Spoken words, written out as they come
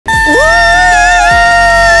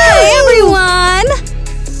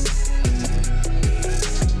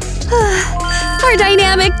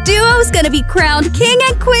duo's gonna be crowned king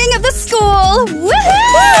and queen of the school! Woohoo!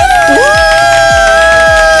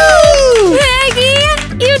 Woo!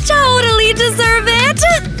 Maggie, you totally deserve it!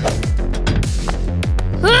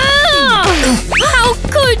 How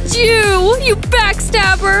could you? You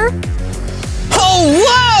backstabber! Oh,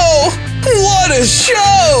 wow! What a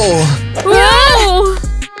show! Whoa!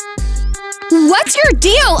 What's your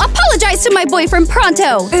deal? Apologize to my boyfriend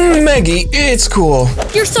pronto! Maggie, it's cool.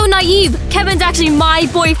 You're so naive! Kevin's actually my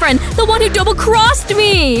boyfriend, the one who double-crossed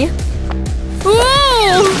me!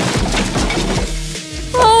 Whoa!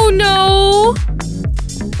 Oh no!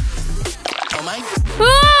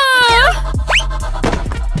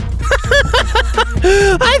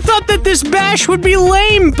 I thought that this bash would be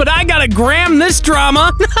lame, but I gotta gram this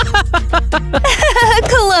drama.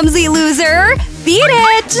 Clumsy loser! Beat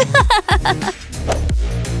it!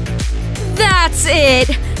 That's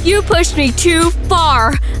it! You pushed me too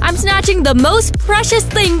far! I'm snatching the most precious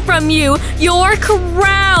thing from you! Your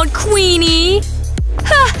crown, Queenie!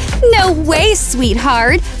 No way,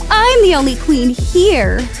 sweetheart! I'm the only queen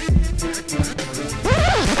here!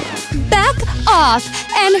 Back off!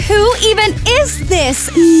 And who even is this,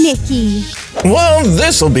 Nikki? Well,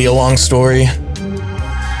 this'll be a long story.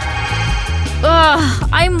 Ugh,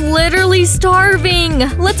 I'm literally starving!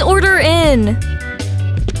 Let's order in!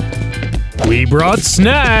 We brought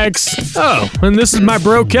snacks! Oh, and this is my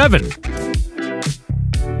bro Kevin.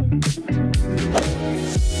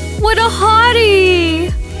 What a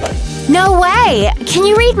hottie! No way! Can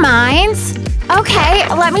you read minds? Okay,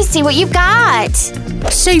 let me see what you've got.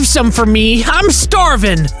 Save some for me, I'm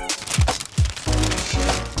starving!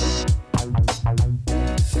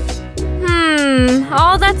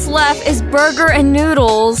 All that's left is burger and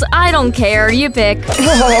noodles. I don't care, you pick.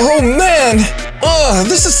 Oh, man! Ugh,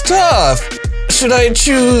 this is tough! Should I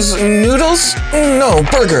choose noodles? No,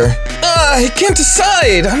 burger. I can't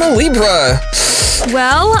decide! I'm a Libra!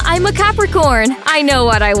 Well, I'm a Capricorn. I know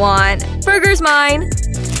what I want. Burger's mine.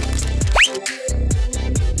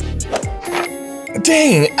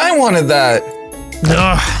 Dang, I wanted that!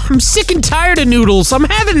 Ugh, I'm sick and tired of noodles, I'm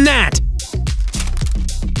having that!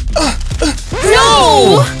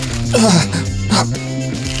 No!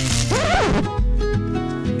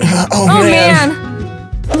 Oh man.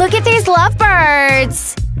 Look at these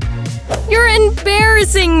lovebirds! You're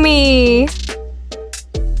embarrassing me!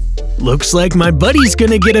 Looks like my buddy's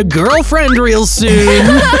gonna get a girlfriend real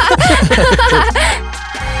soon!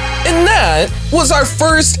 And that was our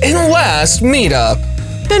first and last meetup.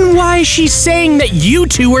 Then why is she saying that you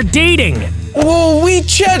two are dating? Well, we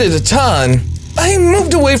chatted a ton. I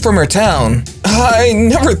moved away from her town. I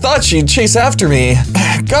never thought she'd chase after me.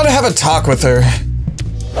 Gotta have a talk with her.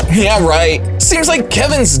 Yeah, right. Seems like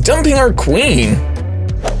Kevin's dumping our queen.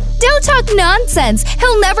 Don't talk nonsense!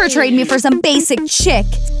 He'll never trade me for some basic chick.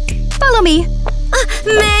 Follow me.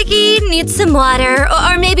 Maggie needs some water,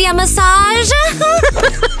 or maybe a massage?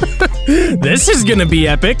 This is gonna be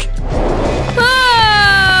epic.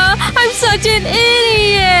 I'm such an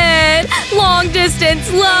idiot! Long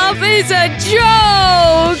distance love is a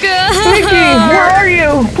joke! Nikki, where are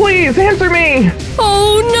you? Please, answer me!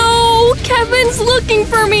 Oh no! Kevin's looking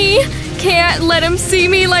for me! Can't let him see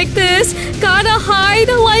me like this! Gotta hide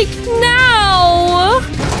like now!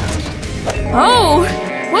 Oh!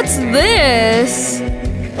 What's this?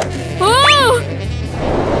 Oh!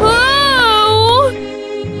 Oh!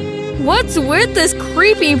 What's with this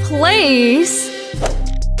creepy place?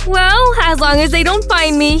 Well, as long as they don't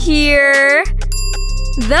find me here.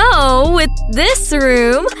 Though, with this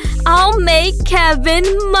room, I'll make Kevin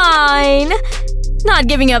mine. Not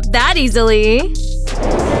giving up that easily.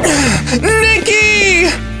 Nikki!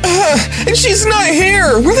 And she's not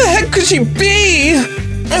here! Where the heck could she be?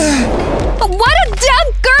 What a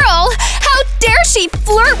dumb girl! How dare she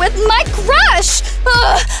flirt with my crush!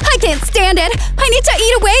 I can't stand it! I need to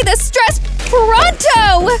eat away the stress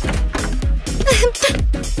pronto!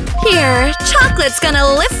 Here, chocolate's gonna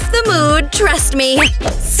lift the mood, trust me.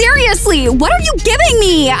 Seriously, what are you giving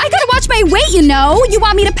me? I gotta watch my weight, you know! You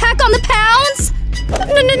want me to pack on the pounds?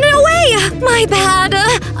 No way! My bad.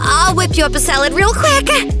 I'll whip you up a salad real quick.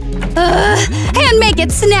 And make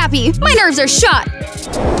it snappy. My nerves are shot.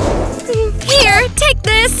 Here, take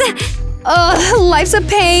this. Life's a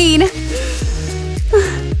pain.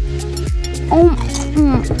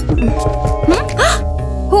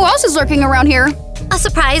 Who else is lurking around here? A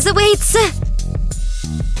surprise awaits.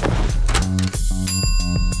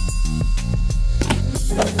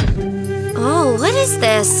 Oh, what is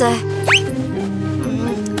this?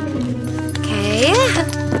 Okay.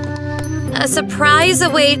 A surprise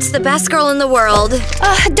awaits the best girl in the world.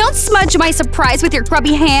 Don't smudge my surprise with your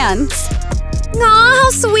grubby hands. Aw, how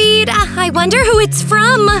sweet. I wonder who it's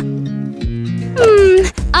from.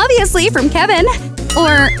 Obviously from Kevin.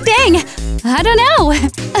 Or, dang, I don't know.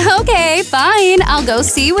 Okay, fine. I'll go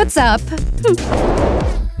see what's up.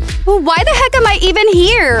 Why the heck am I even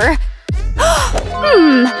here?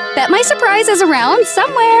 Bet my surprise is around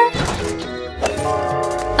somewhere.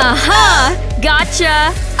 Aha!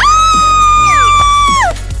 Gotcha! Ah!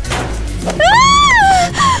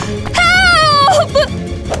 Help!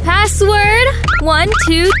 Password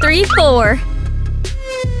 1234.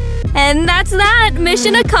 And that's that!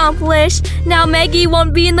 Mission accomplished! Now Maggie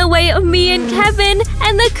won't be in the way of me and Kevin,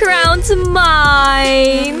 and the crown's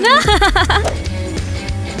mine!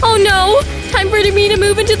 Oh no! Time for me to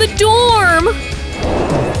move into the dorm!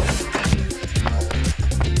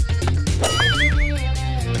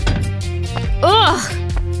 Ugh!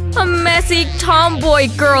 A messy tomboy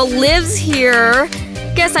girl lives here.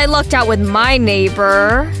 Guess I lucked out with my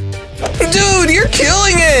neighbor. Dude, you're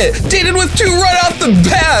killing it! Dated with 2 right off the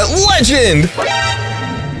bat! Legend!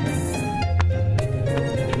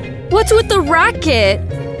 What's with the racket?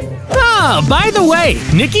 Ah, by the way,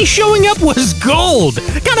 Nikki showing up was gold!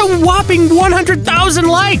 Got a whopping 100,000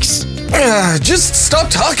 likes! Just stop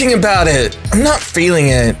talking about it. I'm not feeling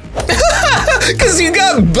it. Cause you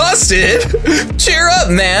got busted! Cheer up,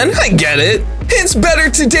 man, I get it. It's better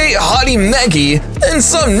to date hottie Maggie than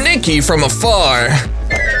some Nikki from afar.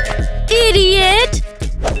 Idiot!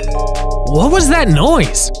 What was that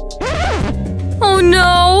noise? Oh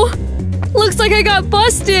no! Looks like I got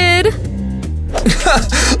busted!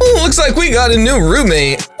 Looks like we got a new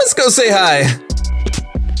roommate. Let's go say hi.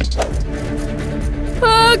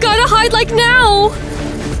 Gotta hide like now!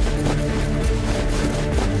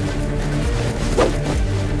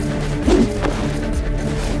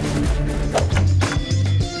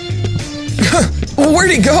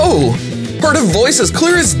 Where'd he go? Heard a voice as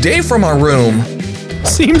clear as day from our room.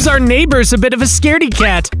 Seems our neighbor's a bit of a scaredy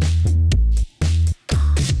cat.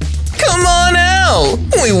 Come on out!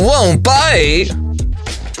 We won't bite!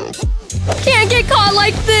 Can't get caught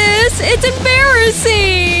like this! It's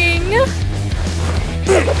embarrassing!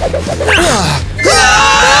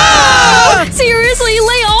 Seriously,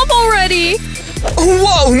 lay off already!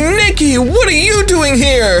 Whoa, Nikki, what are you doing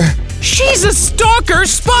here? She's a stalker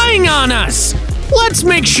spying on us! Let's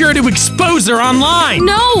make sure to expose her online!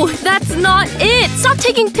 No, that's not it! Stop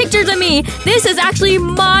taking pictures of me! This is actually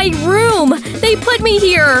my room! They put me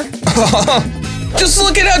here! Just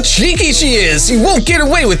look at how cheeky she is! You won't get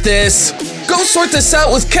away with this! Go sort this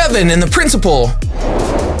out with Kevin and the principal!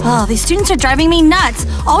 Oh, these students are driving me nuts!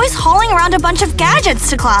 Always hauling around a bunch of gadgets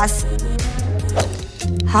to class!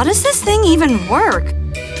 How does this thing even work?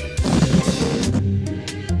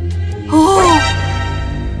 Oh!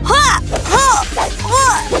 Ha! Ha!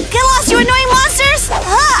 Ha! Get lost, you annoying monsters!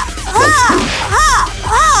 Ha! Ha! Ha!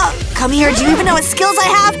 Ha! Come here, do you even know what skills I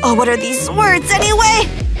have? Oh, what are these words anyway?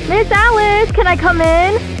 Miss Alice, can I come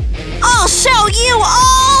in? I'll show you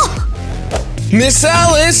all! Miss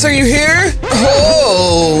Alice, are you here?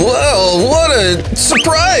 Oh, well, what a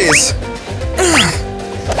surprise!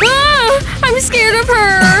 I'm scared of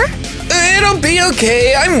her! It'll be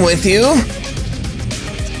okay, I'm with you.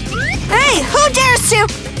 Hey, who dares to?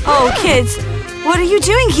 Oh, kids, what are you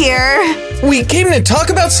doing here? We came to talk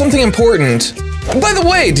about something important. By the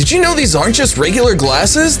way, did you know these aren't just regular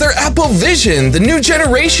glasses? They're Apple Vision, the new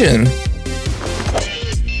generation.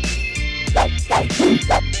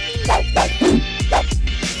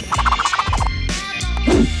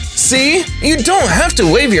 See? You don't have to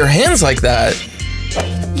wave your hands like that.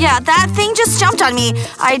 Yeah, that thing just jumped on me.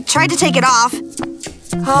 I tried to take it off.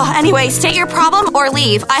 Oh, anyway, state your problem or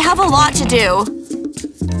leave. I have a lot to do.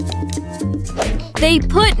 They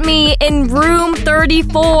put me in room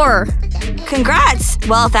 34. Congrats.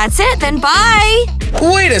 Well, if that's it, then bye.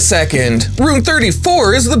 Wait a second. Room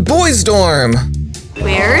 34 is the boys' dorm.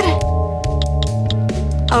 Weird.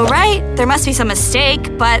 Oh, right. There must be some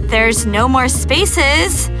mistake, but there's no more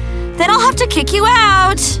spaces. Then I'll have to kick you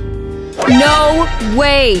out. No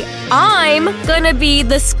way! I'm gonna be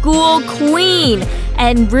the school queen,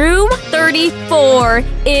 and room 34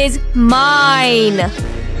 is mine!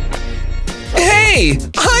 Hey!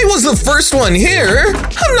 I was the first one here!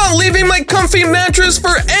 I'm not leaving my comfy mattress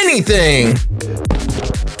for anything!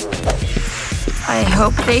 I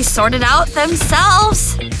hope they sort it out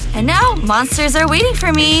themselves. And now, monsters are waiting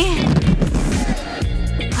for me.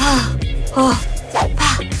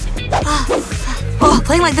 Oh,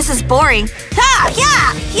 playing like this is boring. Ha!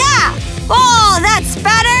 Yeah! Yeah! Oh, that's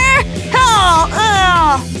better! Oh!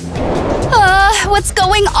 What's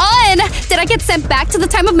going on? Did I get sent back to the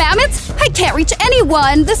time of mammoths? I can't reach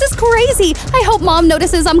anyone. This is crazy. I hope Mom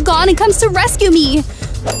notices I'm gone and comes to rescue me.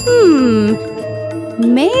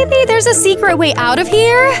 Maybe there's a secret way out of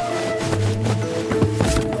here?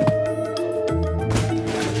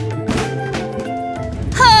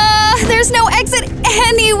 There's no exit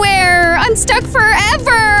anywhere! I'm stuck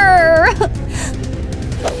forever!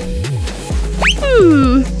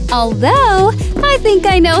 Although, I think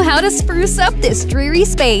I know how to spruce up this dreary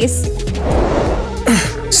space.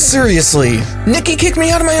 Seriously, Nikki kicked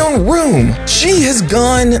me out of my own room. She has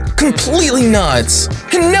gone completely nuts.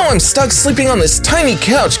 And now I'm stuck sleeping on this tiny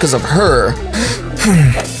couch because of her.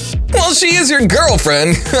 Well, she is your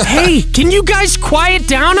girlfriend. Hey, can you guys quiet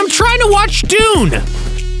down? I'm trying to watch Dune.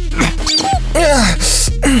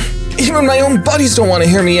 Even my own buddies don't want to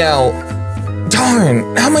hear me out.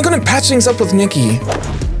 Darn, how am I gonna patch things up with Nikki?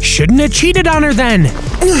 Shouldn't have cheated on her then.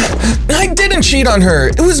 I didn't cheat on her.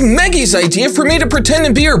 It was Maggie's idea for me to pretend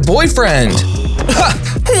to be her boyfriend.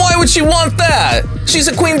 Why would she want that? She's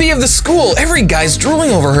a queen bee of the school. Every guy's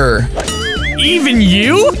drooling over her. Even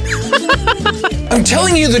you? I'm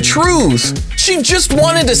telling you the truth. She just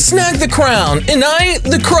wanted to snag the crown, and I,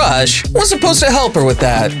 the crush, was supposed to help her with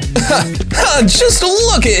that. Just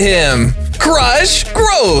look at him. Crush?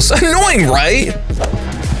 Gross. Annoying, right?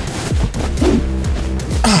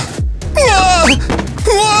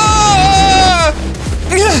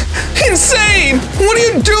 Insane! What are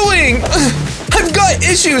you doing? I've got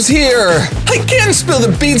issues here. I can't spill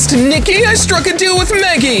the beans to Nikki. I struck a deal with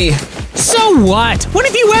Maggie. So what? When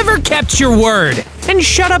have you ever kept your word? And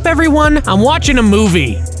shut up, everyone. I'm watching a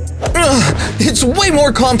movie. It's way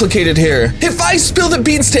more complicated here. If I spill the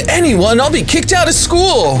beans to anyone, I'll be kicked out of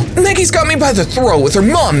school. Maggie's got me by the throat with her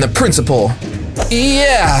mom, the principal.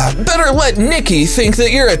 Yeah, better let Nikki think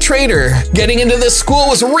that you're a traitor. Getting into this school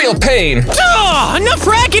was a real pain. Enough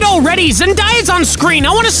racket already! Zendaya's on screen!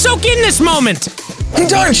 I want to soak in this moment!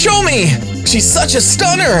 Darn, show me! She's such a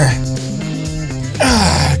stunner!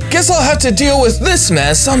 Guess I'll have to deal with this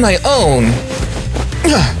mess on my own.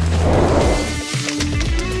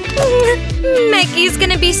 Maggie's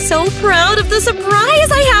gonna be so proud of the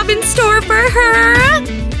surprise I have in store for her!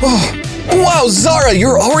 Oh, wow, Zara,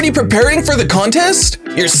 you're already preparing for the contest?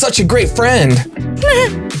 You're such a great friend.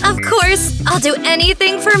 Of course, I'll do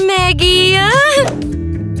anything for Maggie.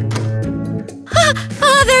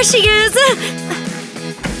 Oh, there she is!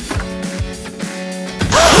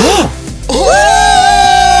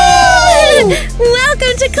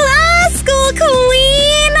 Welcome to class, school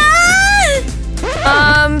queen!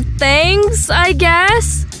 Thanks, I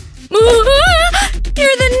guess.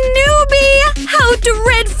 You're the newbie! How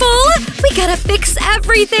dreadful! We gotta fix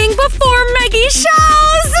everything before Maggie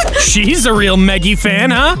shows! She's a real Maggie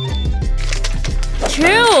fan, huh?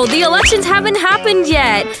 True, the elections haven't happened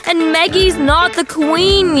yet, and Maggie's not the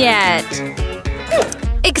queen yet.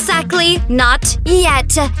 Exactly, not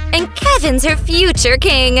yet. And Kevin's her future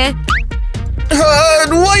king. Why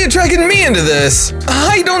are you dragging me into this?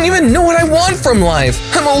 I don't even know what I want from life.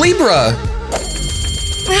 I'm a Libra.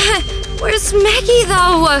 Where's Maggie,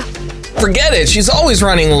 though? Forget it, she's always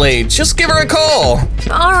running late. Just give her a call.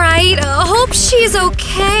 Alright, hope she's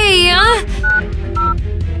okay.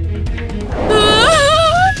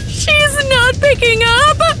 She's not picking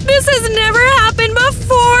up! This has never happened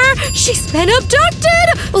before! She's been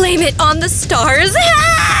abducted! Blame it on the stars!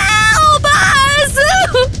 Help us!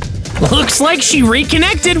 Looks like she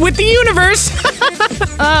reconnected with the universe.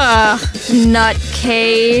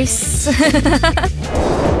 Nutcase.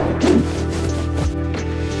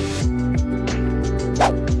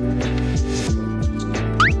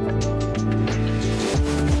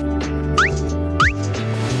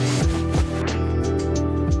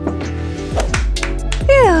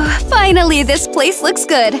 Finally, this place looks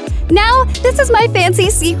good. Now, this is my fancy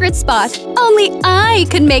secret spot. Only I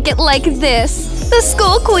could make it like this. The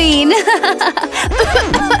school queen.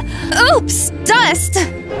 Oops, dust.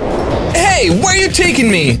 Hey, where are you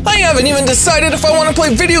taking me? I haven't even decided if I want to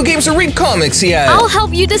play video games or read comics yet. I'll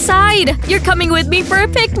help you decide. You're coming with me for a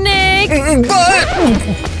picnic. But…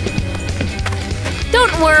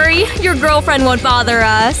 Don't worry, your girlfriend won't bother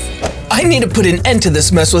us. I need to put an end to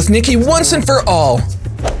this mess with Nikki once and for all.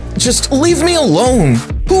 Just leave me alone.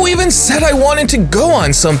 Who even said I wanted to go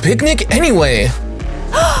on some picnic anyway?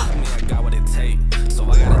 What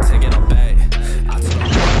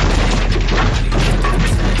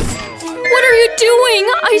are you doing?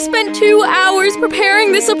 I spent 2 hours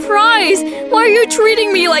preparing this surprise. Why are you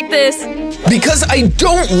treating me like this? Because I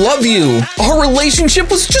don't love you. Our relationship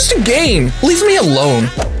was just a game. Leave me alone.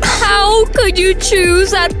 How could you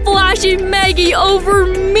choose that flashy Maggie over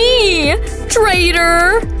me,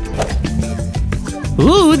 traitor?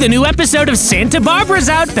 Ooh, the new episode of Santa Barbara's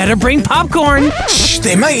out. Better bring popcorn. Shh,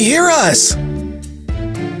 they might hear us.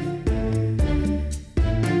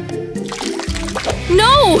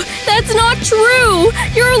 No, that's not true.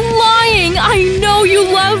 You're lying. I know you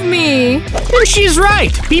love me. And she's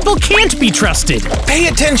right. People can't be trusted. Pay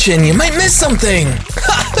attention, you might miss something.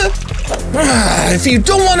 If you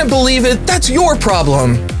don't want to believe it, that's your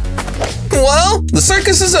problem. Well, the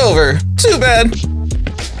circus is over. Too bad.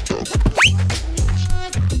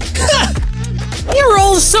 You're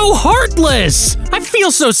all so heartless. I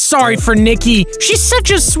feel so sorry for Nikki. She's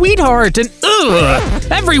such a sweetheart and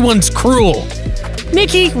everyone's cruel.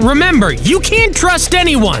 Nikki, remember, you can't trust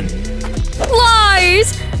anyone.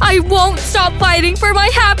 Lies! I won't stop fighting for my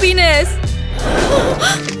happiness.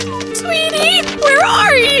 Sweetie, where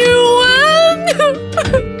are you?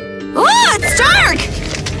 Oh, it's dark!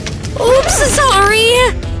 Oops,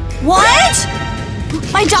 sorry. What?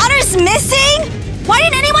 My daughter's missing? Why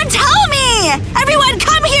didn't anyone tell me? Everyone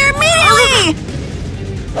come here immediately!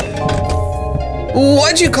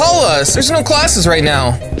 Why'd you call us? There's no classes right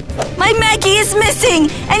now. My Maggie is missing,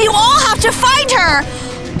 and you all have to find her!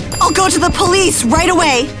 I'll go to the police right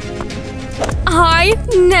away. I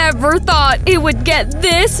never thought it would get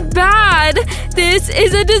this bad. This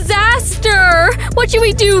is a disaster. What should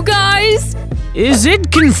we do, guys? Is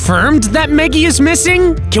it confirmed that Maggie is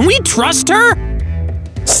missing? Can we trust her?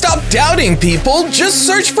 Stop doubting people. Just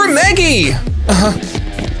search for Maggie.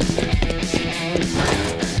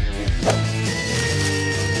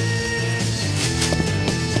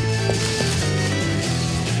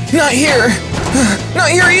 Not here. Not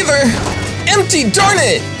here either. Empty, darn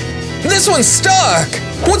it. This one's stuck.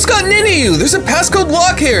 What's gotten into you? There's a passcode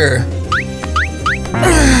lock here.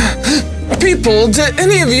 People, do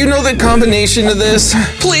any of you know the combination to this?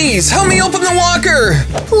 Please, help me open the locker.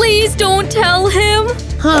 Please don't tell him.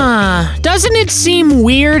 Doesn't it seem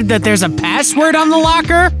weird that there's a password on the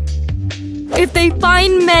locker? If they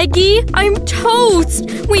find Maggie, I'm toast.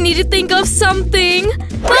 We need to think of something.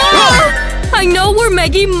 Ah! I know where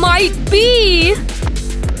Maggie might be.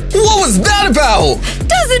 What was that about?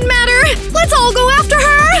 Doesn't matter. Let's all go after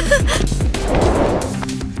her.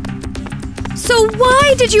 So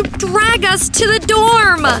why did you drag us to the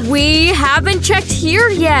dorm? We haven't checked here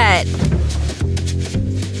yet.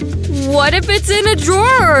 What if it's in a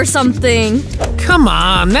drawer or something? Come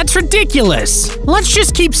on, that's ridiculous. Let's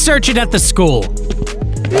just keep searching at the school.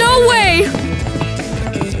 No way!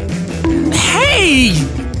 Hey!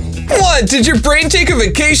 What, did your brain take a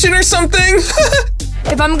vacation or something?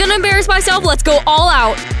 If I'm gonna embarrass myself, let's go all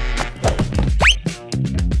out.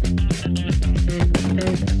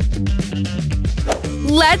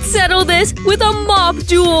 Let's settle this with a mop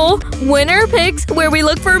duel. Winner picks where we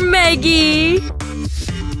look for Maggie.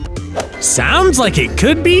 Sounds like it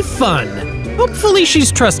could be fun. Hopefully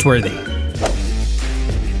she's trustworthy.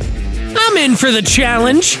 I'm in for the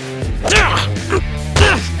challenge.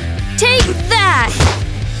 Take that!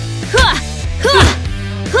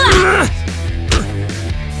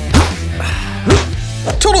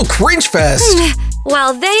 Total cringe fest.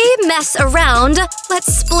 While they mess around,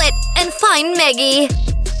 let's split and find Maggie.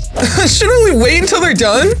 Shouldn't we wait until they're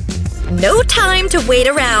done? No time to wait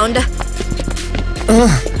around.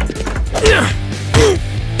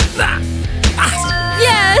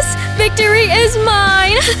 Yes! Victory is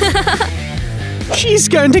mine! She's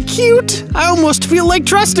kinda cute. I almost feel like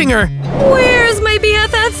trusting her. Where's my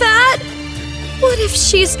BFF at? What if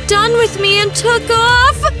she's done with me and took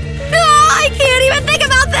off? Oh, I can't even think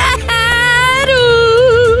about that!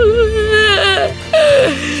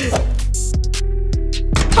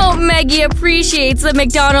 Hope Maggie appreciates the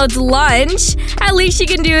McDonald's lunch. At least she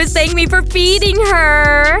can do is thank me for feeding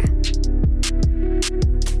her.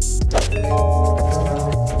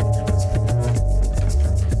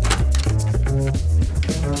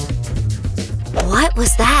 What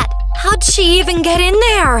was that? How'd she even get in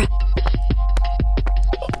there?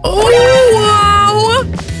 Oh, wow!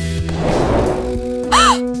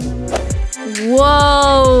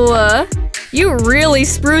 Whoa! You really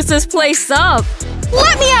spruced this place up.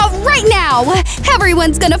 Let me out right now!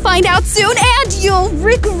 Everyone's gonna find out soon and you'll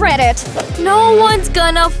regret it! No one's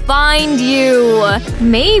gonna find you.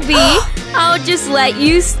 Maybe I'll just let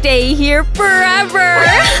you stay here forever.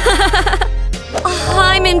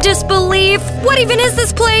 I'm in disbelief. What even is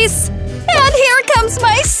this place? And here comes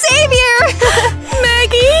my savior!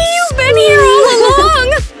 Maggie, you've been here all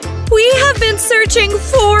along. We have been searching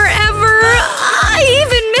forever. I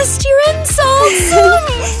even missed your inside.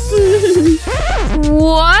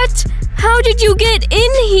 What? How did you get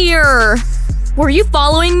in here? Were you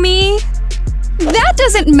following me? That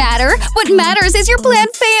doesn't matter. What matters is your plan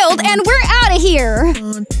failed and we're out of here.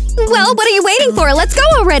 Well, what are you waiting for? Let's go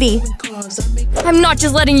already. I'm not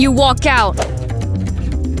just letting you walk out.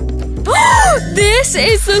 This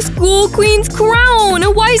is the school queen's crown!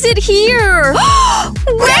 Why is it here?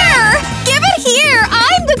 Where? Give it here!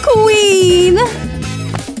 I'm the queen!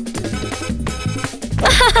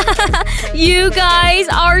 You guys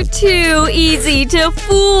are too easy to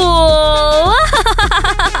fool!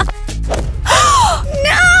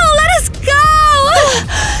 No! Let us go!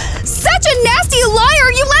 Such a nasty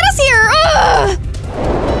liar! You let us here!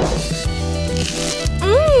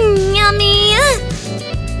 Yummy.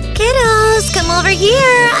 Kiddos, come over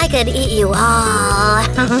here. I could eat you all.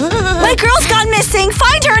 My girl's gone missing.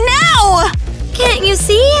 Find her now! Can't you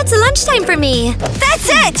see? It's lunchtime for me. That's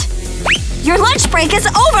it! Your lunch break is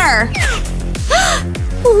over!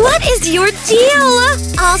 What is your deal?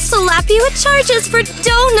 I'll slap you with charges for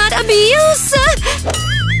donut abuse!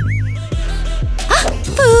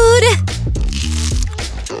 Food!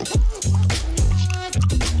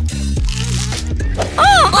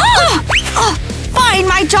 Find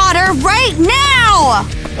my daughter right now!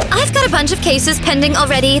 I've got a bunch of cases pending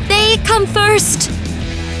already. They come first.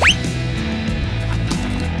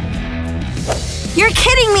 You're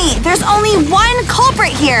kidding me! There's only one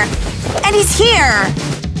culprit here! And he's here!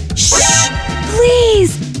 Shh!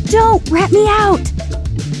 Please! Don't rat me out!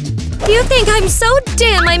 You think I'm so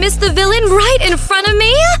dim I missed the villain right in front of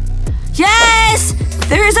me? Yes!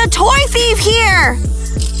 There's a toy thief here!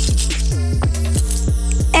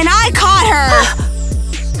 And I caught her!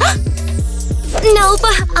 Nope,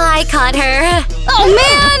 I caught her. Oh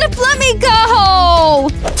man! Let me go!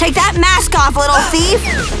 Take that mask off, little thief!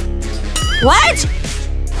 What?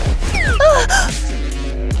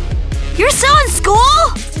 You're still in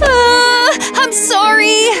school? I'm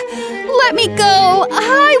sorry. Let me go.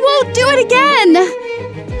 I won't do it again.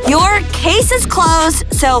 Your case is closed,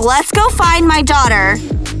 so let's go find my daughter.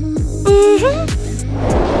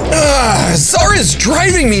 Zara's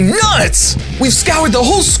driving me nuts! We've scoured the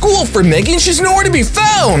whole school for Maggie and she's nowhere to be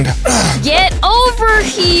found! Get over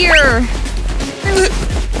here!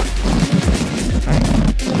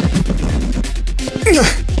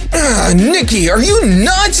 Nikki, are you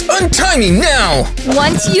nuts? Untie me now!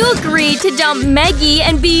 Once you agree to dump Maggie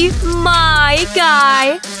and be my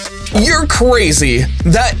guy. You're crazy!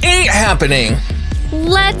 That ain't happening!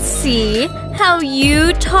 Let's see how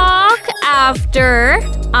you talk after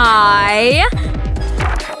I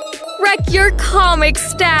wreck your comic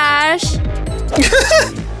stash.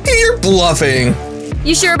 You're bluffing.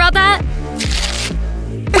 You sure about that?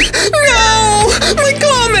 No! My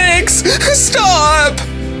comics! Stop!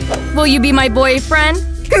 Will you be my boyfriend?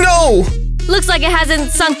 No! Looks like it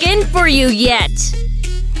hasn't sunk in for you yet.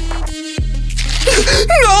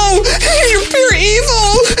 No! You're pure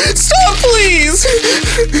evil! Stop, please!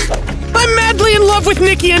 I'm madly in love with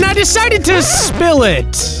Nikki and I decided to spill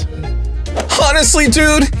it. Honestly,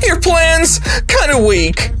 dude, your plan's kinda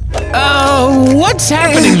weak. What's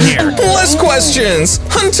happening here? Less questions!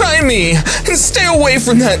 Untie me! And stay away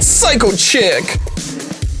from that psycho chick!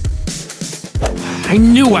 I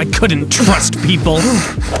knew I couldn't trust people.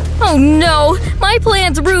 Oh no! My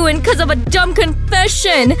plan's ruined because of a dumb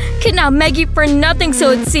confession! Kidnapped Maggie for nothing,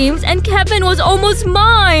 so it seems, and Kevin was almost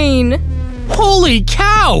mine! Holy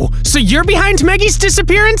cow! So you're behind Maggie's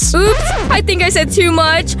disappearance? Oops! I think I said too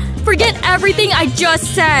much! Forget everything I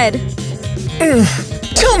just said!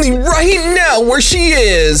 Tell me right now where she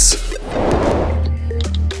is!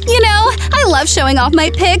 You know, I love showing off my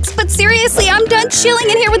pics, but seriously, I'm done chilling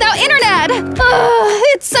in here without internet!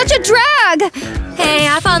 It's such a drag! Hey,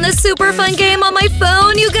 I found this super fun game on my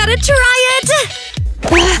phone! You gotta try it!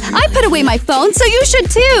 I put away my phone, so you should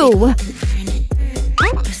too!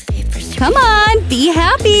 Come on, be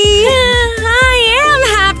happy! I am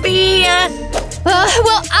happy!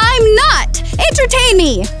 Well, I'm not! Entertain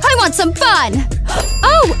me! I want some fun!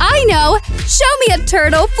 Oh, I know! Show me a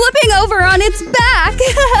turtle flipping over on its back!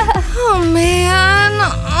 Oh man…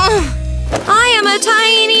 I am a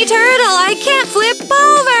tiny turtle! I can't flip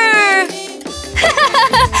over!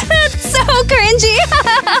 That's so cringy!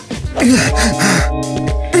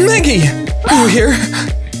 Maggie! You here?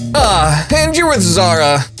 And you're with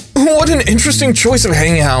Zara. What an interesting choice of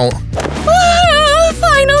hanging out.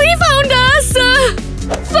 Finally found us!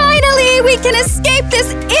 Finally, we can escape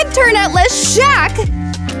this internetless shack!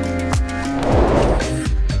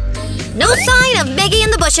 No sign of Maggie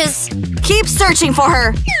in the bushes. Keep searching for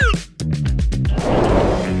her.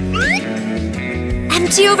 I'm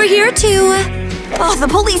empty over here, too. Oh, the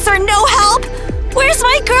police are no help! Where's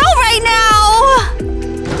my girl right now?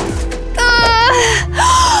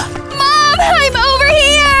 Mom, I'm over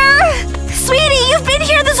here! Sweetie, you've been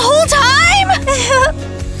here this whole time?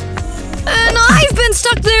 And I've been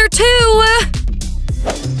stuck there too!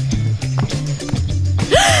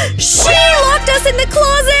 She locked us in the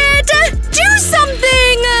closet! Do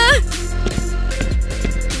something!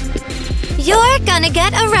 You're gonna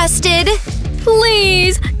get arrested.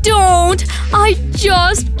 Please, don't! I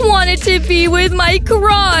just wanted to be with my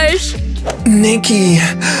crush! Nikki…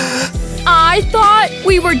 I thought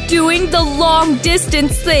we were doing the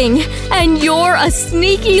long-distance thing, and you're a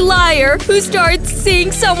sneaky liar who starts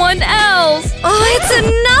seeing someone else! Oh, it's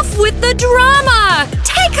enough with the drama!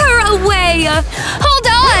 Take her away! Hold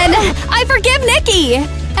on! I forgive Nikki!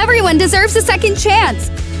 Everyone deserves a second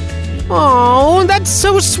chance. Oh, that's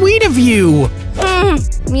so sweet of you.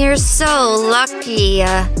 You're so lucky.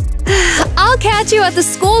 I'll catch you at the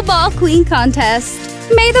school ball queen contest.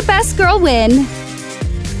 May the best girl win.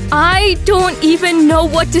 I don't even know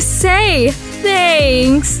what to say.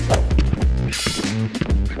 Thanks.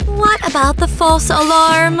 What about the false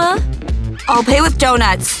alarm? I'll pay with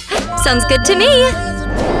donuts. Sounds good to me.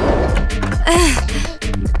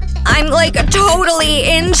 I'm like totally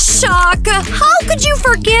in shock. How could you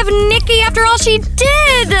forgive Nikki after all she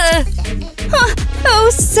did? Oh,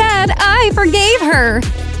 sad. I forgave her.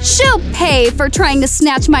 She'll pay for trying to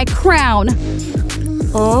snatch my crown.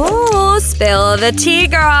 Oh, spill the tea,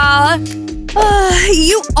 girl.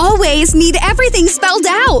 You always need everything spelled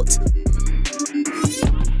out.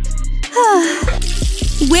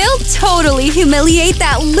 We'll totally humiliate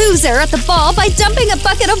that loser at the ball by dumping a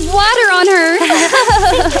bucket of water on her.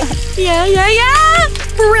 Yeah.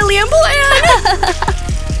 Brilliant plan.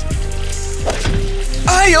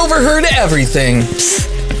 I overheard everything.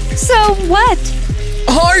 So what?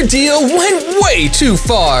 Our deal went way too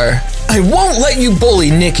far. I won't let you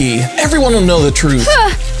bully Nikki. Everyone will know the truth.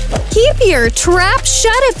 Keep your trap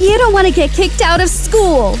shut if you don't want to get kicked out of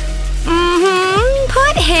school.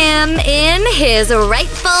 Put him in his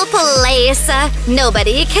rightful place.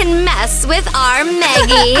 Nobody can mess with our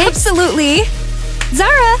Maggie. Absolutely.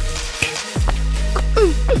 Zara.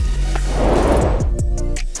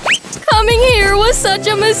 Coming here was such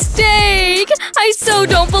a mistake. I so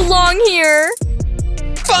don't belong here.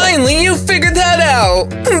 Finally, you figured that out.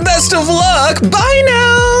 Best of luck. Bye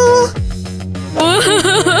now.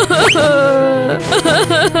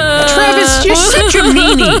 Travis, you're such a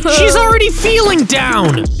meanie. She's already feeling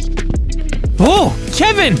down. Oh,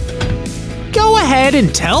 Kevin. Go ahead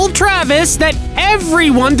and tell Travis that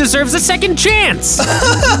everyone deserves a second chance.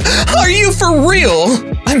 Are you for real?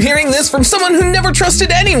 I'm hearing this from someone who never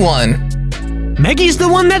trusted anyone. Maggie's the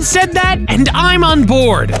one that said that, and I'm on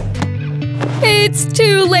board. It's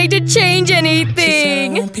too late to change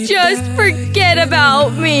anything. Just forget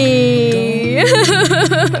about me.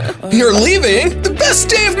 You're leaving? The best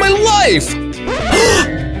day of my life!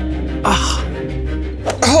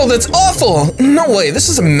 Oh, that's awful! No way, this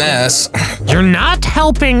is a mess. You're not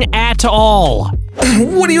helping at all.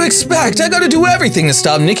 What do you expect? I gotta do everything to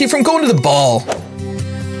stop Nikki from going to the ball.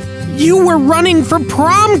 You were running for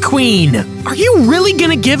prom queen. Are you really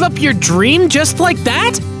gonna give up your dream just like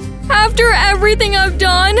that? After everything I've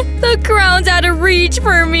done, the crown's out of reach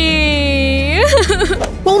for me.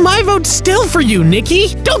 Well, my vote's still for you,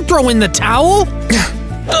 Nikki. Don't throw in the towel.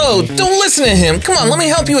 Oh, don't listen to him. Come on, let me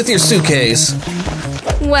help you with your suitcase.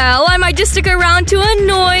 Well, I might just stick around to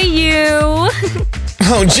annoy you.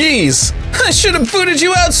 Oh, geez. I should have booted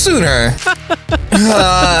you out sooner.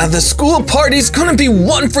 The school party's gonna be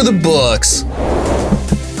one for the books.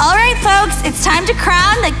 All right, folks, it's time to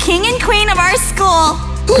crown the king and queen of our school.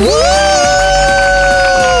 Woo!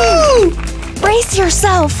 Brace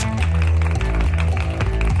yourself.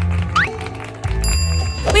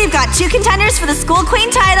 We've got two contenders for the school queen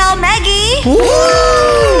title, Maggie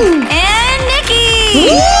Woo! and Nikki.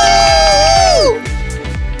 Woo!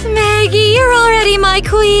 Maggie, you're already my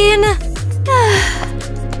queen.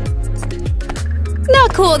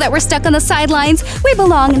 Not cool that we're stuck on the sidelines. We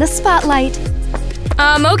belong in the spotlight.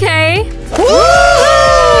 Okay.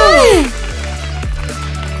 Woo!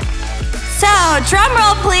 So, drum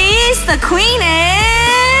roll, please. The queen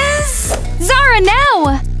is… Zara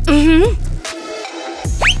now!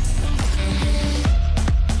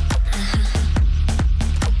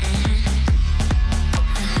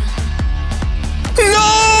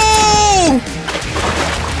 No!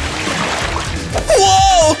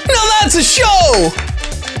 Whoa! Now that's a show!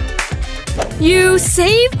 You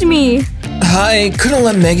saved me. I couldn't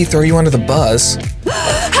let Maggie throw you under the bus.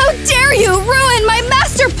 How dare you ruin my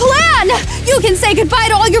master plan! You can say goodbye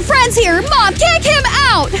to all your friends here. Mom, kick him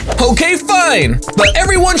out. Okay, fine. But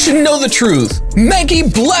everyone should know the truth. Maggie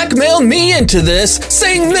blackmailed me into this,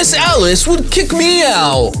 saying Miss Alice would kick me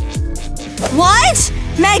out. What?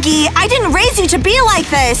 Maggie, I didn't raise you to be like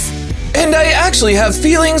this. And I actually have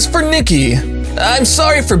feelings for Nikki. I'm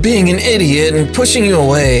sorry for being an idiot and pushing you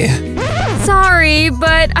away. Sorry,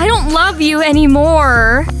 but I don't love you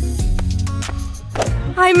anymore.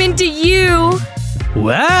 I'm into you.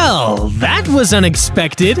 Well, that was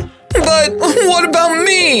unexpected. But what about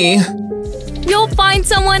me? You'll find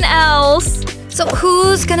someone else. So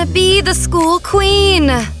who's gonna be the school queen?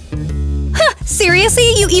 Huh, seriously?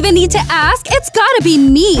 You even need to ask? It's gotta be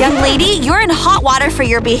me. Young lady, you're in hot water for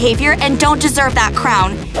your behavior and don't deserve that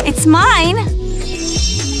crown. It's mine.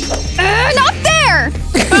 Not fair!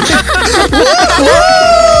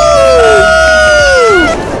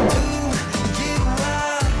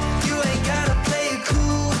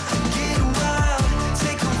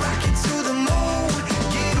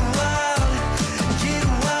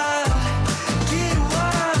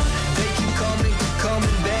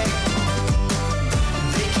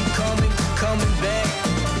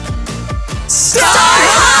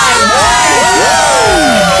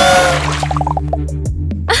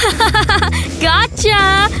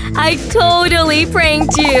 Gotcha! I totally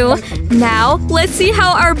pranked you. Now, let's see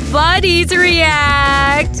how our buddies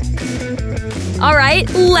react. Alright,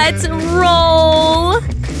 let's roll.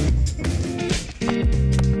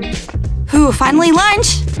 Ooh, finally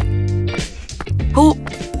lunch. Oh.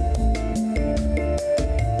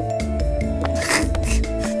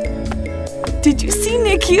 Did you see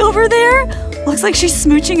Nikki over there? Looks like she's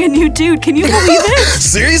smooching a new dude. Can you believe it?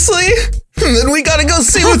 Seriously? Then we gotta go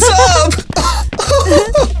see what's up!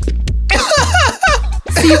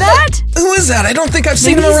 See that? Who is that? I don't think I've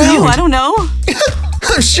seen Maybe him he's around. new, I don't know.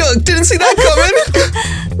 I'm shook. Didn't see that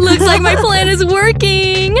coming. Looks like my plan is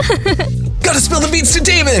working. Gotta spill the beans to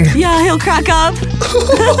Damon. Yeah, he'll crack up.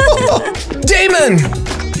 Damon!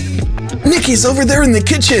 Nikki's over there in the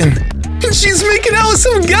kitchen. She's making out with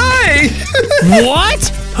some guy.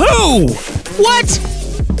 What? Who? What?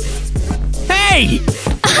 Hey!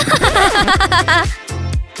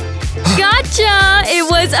 Gotcha! It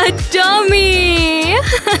was a dummy!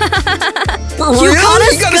 For real? caught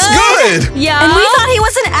us He got us good. Yeah? And we thought he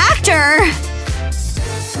was an actor.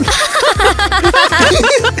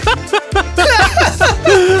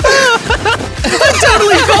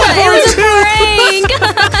 Totally fell It for was it a too! prank!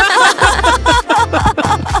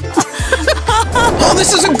 Oh,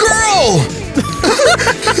 this is a girl!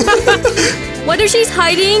 What if she's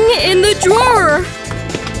hiding in the drawer?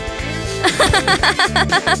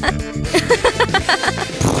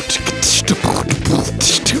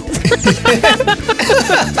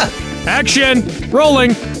 Action!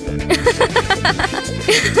 Rolling!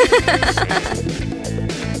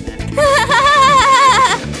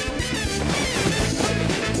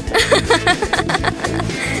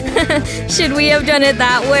 Should we have done it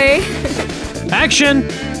that way? Action!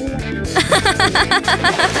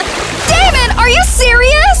 Damon, are you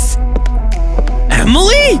serious?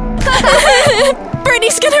 Emily?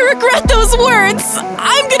 Brittany's gonna regret those words.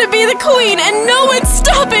 I'm gonna be the queen and no one's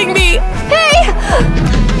stopping me. Hey!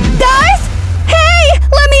 Guys! Hey!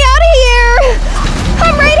 Let me out of here!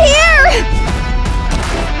 I'm right here!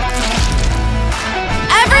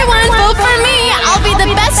 Everyone vote for me! I'll be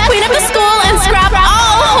the best queen of the school and scrap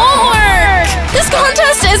all homework! This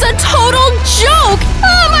contest is a total joke!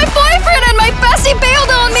 Oh, my boyfriend and my bestie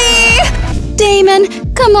bailed on me!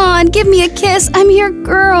 Damon, come on, give me a kiss. I'm your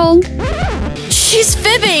girl. She's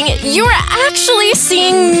fibbing! You're actually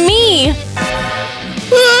seeing me!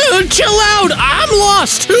 Chill out! I'm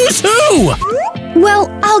lost! Who's who? Well,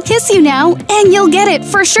 I'll kiss you now, and you'll get it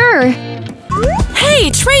for sure.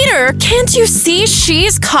 Hey, traitor! Can't you see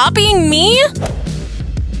she's copying me?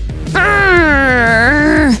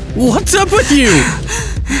 What's up with you?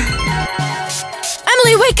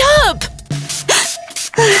 Emily, wake up!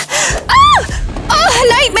 Oh,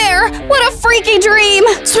 nightmare! What a freaky dream!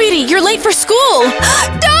 Sweetie, you're late for school!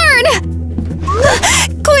 Darn!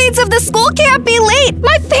 Queens of the school can't be late!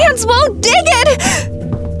 My fans won't dig it!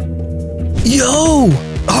 Yo!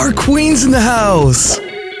 Our queen's in the house!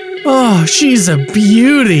 Oh, she's a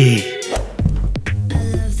beauty.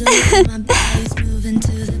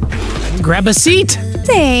 Grab a seat.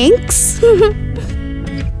 Thanks.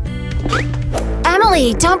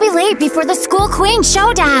 Emily, don't be late before the school queen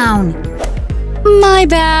showdown! My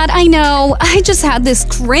bad, I know. I just had this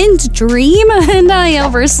cringe dream and I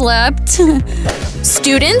overslept.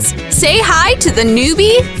 Students, say hi to the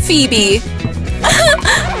newbie, Phoebe.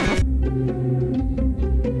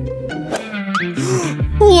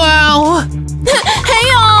 Wow,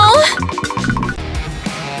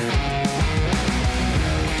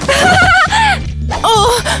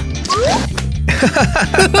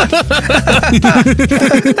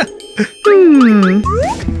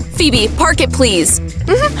 Phoebe, park it, please.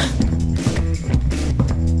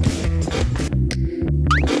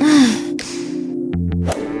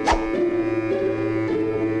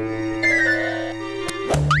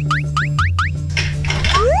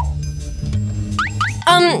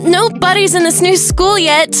 No buddies in this new school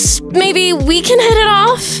yet. Maybe we can hit it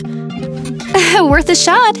off? Worth a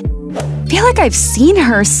shot. Feel like I've seen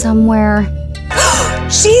her somewhere.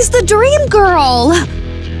 She's the dream girl!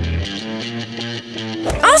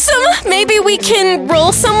 Awesome! Maybe we can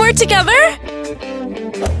roll somewhere together?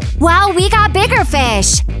 Well, we got bigger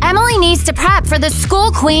fish. Emily needs to prep for the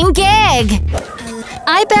school queen gig.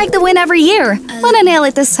 I bag the win every year. Wanna nail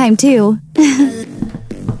it this time, too.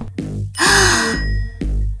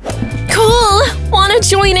 Cool! Wanna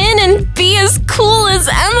join in and be as cool as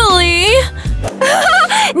Emily?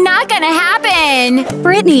 Not gonna happen!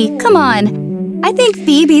 Brittany, come on. I think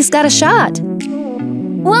Phoebe's got a shot.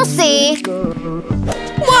 We'll see.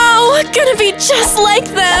 Wow! Gonna be just like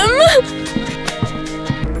them!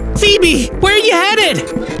 Phoebe, where are you headed?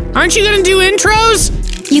 Aren't you gonna do intros?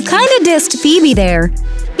 You kinda dissed Phoebe there.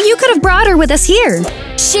 You could have brought her with us here.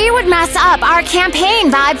 She would mess up our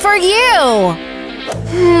campaign vibe for you.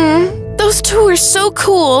 Those two are so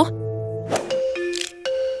cool.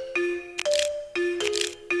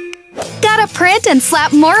 Gotta print and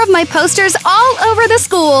slap more of my posters all over the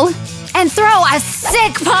school. And throw a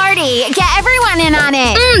sick party. Get everyone in on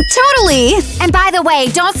it. Totally. And by the way,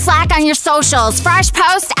 don't slack on your socials. Fresh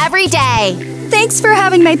post every day. Thanks for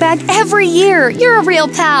having my back every year. You're a real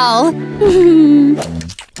pal.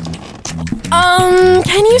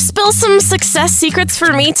 Can you spill some success secrets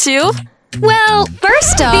for me too? Well,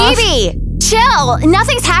 first off… Phoebe, chill.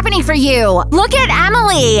 Nothing's happening for you. Look at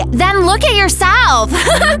Emily, then look at yourself.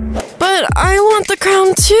 But I want the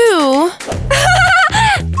crown too.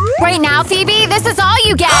 Right now, Phoebe, this is all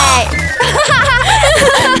you get.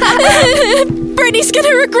 Brittany's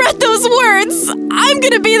gonna regret those words. I'm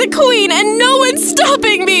gonna be the queen and no one's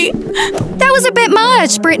stopping me. That was a bit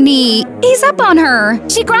much, Brittany. Ease up on her.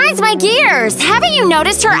 She grinds my gears. Haven't you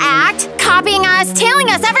noticed her act? Copying us, tailing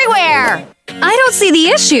us everywhere. I don't see the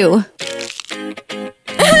issue.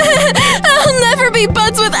 I'll never be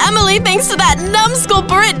buds with Emily thanks to that numbskull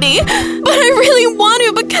Brittany. But I really want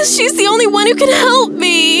to because she's the only one who can help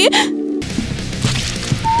me.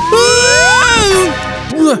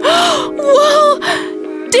 Whoa!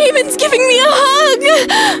 Damon's giving me a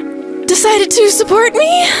hug! Decided to support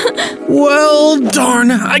me? Well,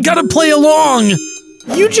 darn, I gotta play along.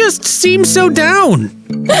 You just seem so down.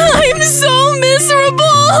 I'm so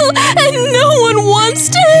miserable, and no one wants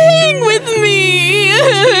to hang with me.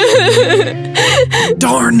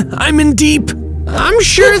 Darn, I'm in deep. I'm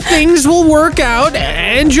sure things will work out,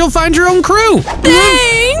 and you'll find your own crew.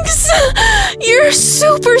 Thanks! You're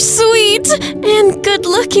super sweet and good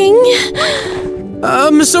looking.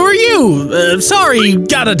 So are you. Sorry,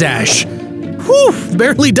 gotta dash. Whew,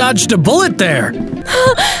 barely dodged a bullet there.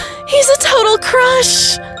 He's a total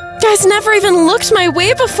crush. Guys never even looked my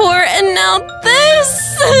way before, and now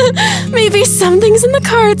this! Maybe something's in the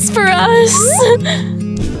cards for us.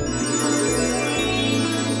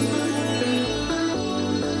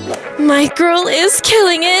 My girl is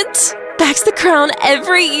killing it. Backs the crown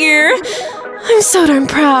every year. I'm so darn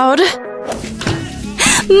proud.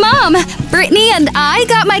 Mom, Brittany and I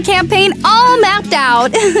got my campaign all mapped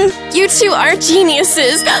out. You two are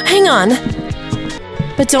geniuses. Hang on.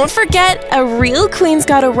 But don't forget, a real queen's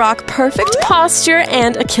gotta rock perfect posture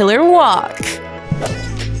and a killer walk.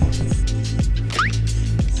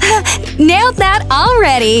 Nailed that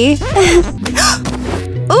already.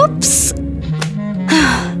 Oops.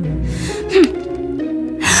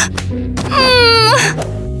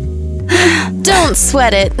 Don't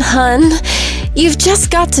sweat it, hun. You've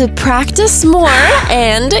just got to practice more,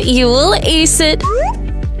 and you will ace it.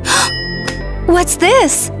 What's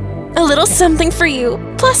this? A little something for you,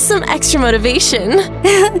 plus some extra motivation.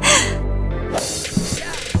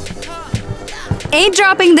 Ain't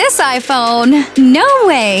dropping this iPhone. No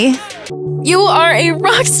way. You are a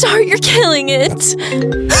rock star, you're killing it.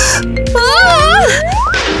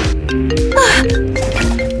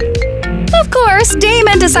 Of course,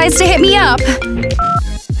 Damon decides to hit me up.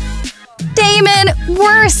 Damon,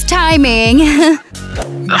 worst timing.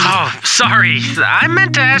 Oh, sorry. I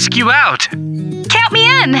meant to ask you out. Count me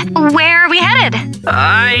in. Where are we headed?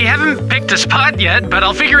 I haven't picked a spot yet, but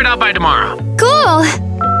I'll figure it out by tomorrow. Cool.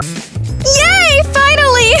 Yay,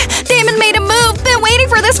 finally! Damon made a move. Been waiting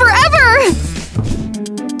for this forever.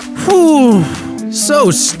 Whew,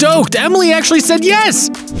 so stoked. Emily actually said yes.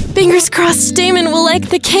 Fingers crossed Damon will like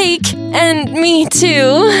the cake. And me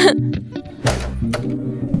too.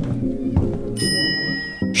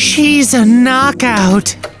 She's a knockout.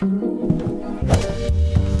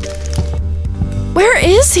 Where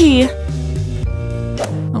is he?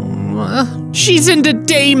 She's into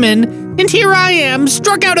Damon, and here I am,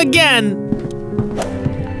 struck out again.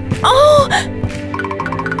 Oh!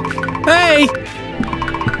 Hey!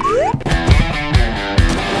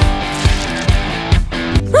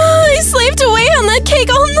 I slaved away on that cake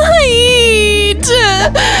all night!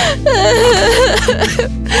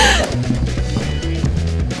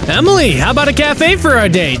 Emily, how about a cafe for our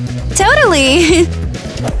date? Totally.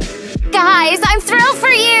 Guys, I'm thrilled for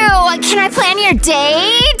you! Can I plan your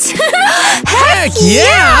date? Heck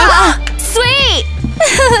yeah! Sweet!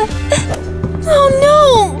 Oh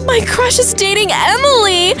no! My crush is dating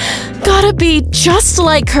Emily! Gotta be just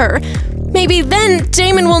like her. Maybe then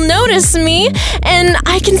Damon will notice me, and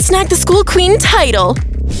I can snag the school queen title.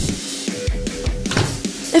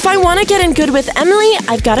 If I want to get in good with Emily,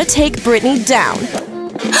 I've got to take Brittany down.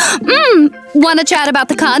 Wanna chat about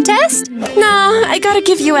the contest? Nah, I gotta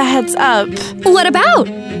give you a heads up. What about?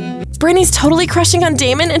 Brittany's totally crushing on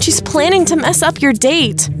Damon, and she's planning to mess up your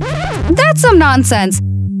date. That's some nonsense.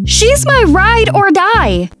 She's my ride or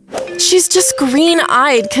die. She's just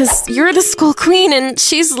green-eyed because you're the school queen and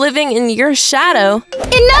she's living in your shadow.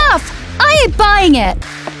 Enough! I ain't buying it.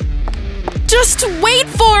 Just wait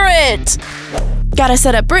for it! Gotta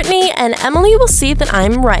set up Brittany, and Emily will see that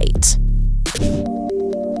I'm right.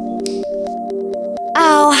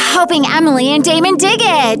 Oh, hoping Emily and Damon dig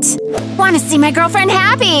it. Want to see my girlfriend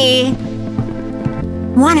happy.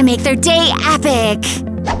 Want to make their day epic.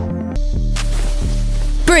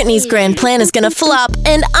 Brittany's grand plan is gonna flop,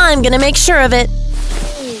 and I'm gonna make sure of it.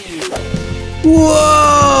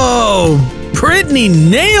 Whoa! Brittany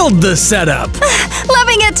nailed the setup!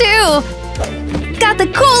 Loving it too. Got the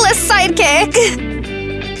coolest sidekick.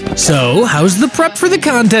 So, how's the prep for the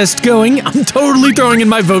contest going? I'm totally throwing in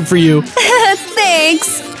my vote for you.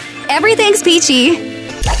 Thanks. Everything's peachy.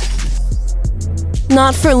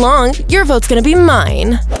 Not for long, your vote's gonna be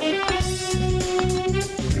mine.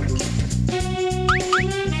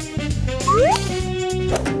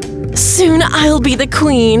 Soon I'll be the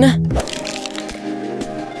queen.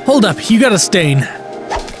 Hold up, you got a stain.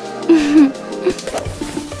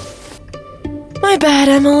 My bad,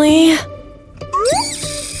 Emily.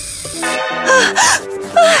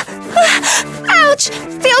 Ouch!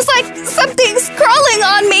 Feels like something's crawling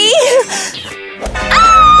on me.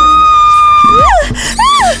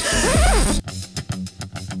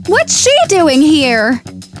 What's she doing here?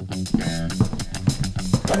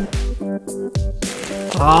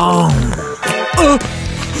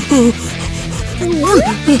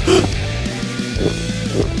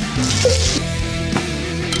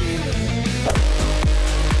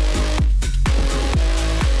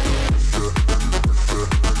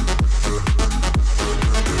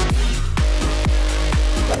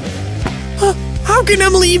 How can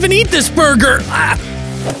Emily even eat this burger?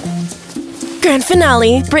 Grand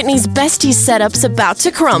finale, Brittany's bestie setup's about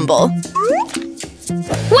to crumble.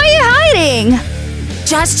 Why are you hiding?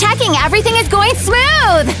 Just checking everything is going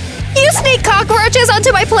smooth. You sneak cockroaches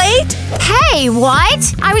onto my plate? Hey,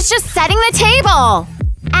 what? I was just setting the table.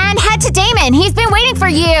 And head to Damon. He's been waiting for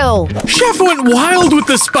you. Chef went wild with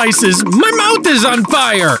the spices. My mouth is on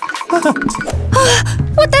fire.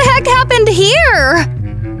 What the heck happened here?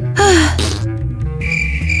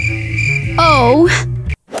 Oh.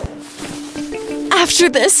 After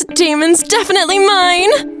this, Damon's definitely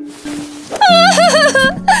mine.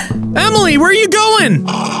 Emily, where are you going?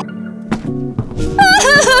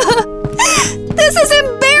 This is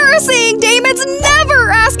embarrassing! Damon's never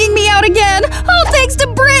asking me out again! All thanks to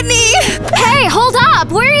Brittany! Hey, hold up!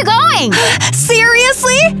 Where are you going?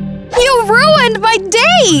 Seriously? You ruined my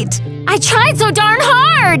date! I tried so darn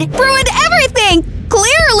hard! Ruined everything!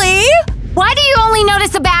 Clearly! Why do you only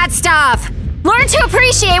notice the bad stuff? Learn to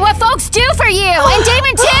appreciate what folks do for you! And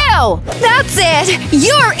Damon too! That's it!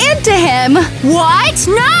 You're into him! What?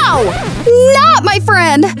 No! Not my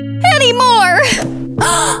friend! Anymore!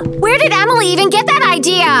 Where did Emily even get that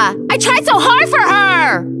idea? I tried so hard for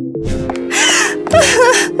her!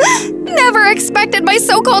 Never expected my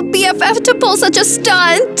so-called BFF to pull such a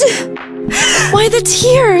stunt! Why the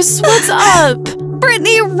tears? What's up?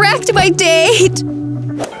 Brittany wrecked my date!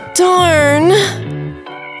 Darn.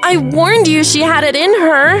 I warned you she had it in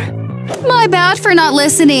her. My bad for not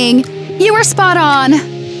listening. You were spot on.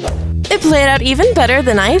 It played out even better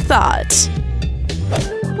than I thought.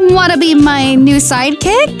 Wanna be my new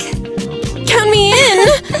sidekick? Count me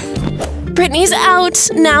in! Brittany's out.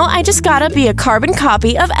 Now I just gotta be a carbon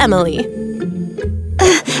copy of Emily.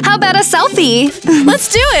 How about a selfie?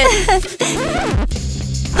 Let's do it!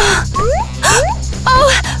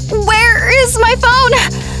 Oh, where is my phone?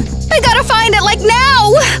 I gotta find it, like,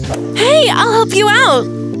 now! Hey, I'll help you out.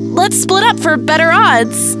 Let's split up for better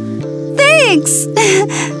odds. Thanks!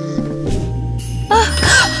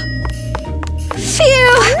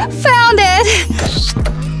 Phew! Found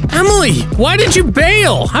it! Emily, why did you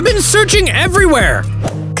bail? I've been searching everywhere.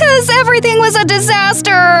 'Cause everything was a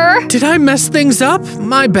disaster! Did I mess things up?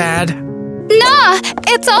 My bad. Nah!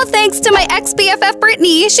 It's all thanks to my ex-BFF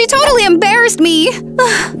Brittany. She totally embarrassed me.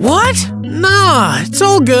 What? Nah, it's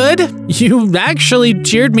all good. You actually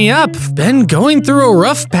cheered me up. Been going through a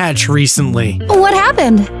rough patch recently. What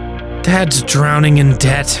happened? Dad's drowning in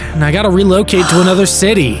debt, and I gotta relocate to another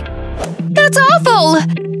city. That's awful!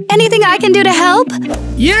 Anything I can do to help?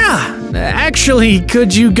 Yeah! Actually,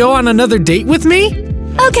 could you go on another date with me?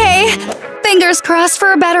 Okay. Fingers crossed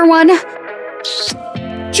for a better one.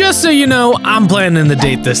 Just so you know, I'm planning the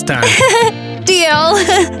date this time. Deal.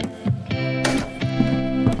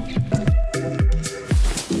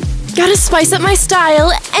 Gotta spice up my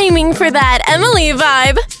style, aiming for that Emily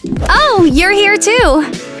vibe. Oh, you're here too.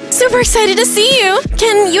 Super excited to see you.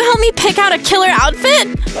 Can you help me pick out a killer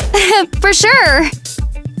outfit? For sure.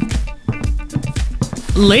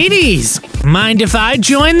 Ladies, mind if I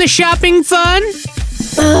join the shopping fun?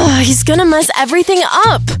 Ugh, he's gonna mess everything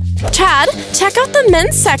up. Chad, check out the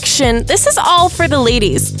men's section. This is all for the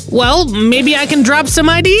ladies. Well, maybe I can drop some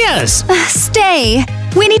ideas. Stay.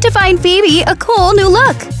 We need to find Phoebe a cool new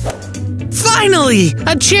look. Finally,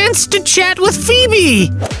 a chance to chat with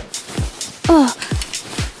Phoebe. Oh.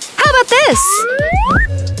 How about this?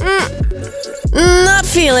 Not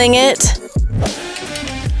feeling it.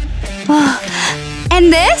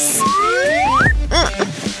 And this?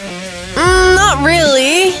 Not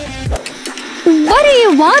really. What do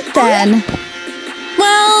you want then?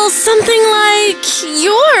 Well, something like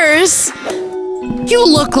yours. You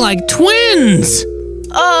look like twins.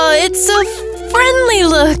 It's a friendly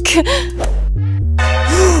look.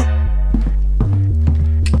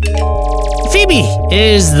 Phoebe,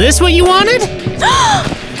 is this what you wanted?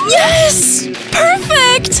 Yes!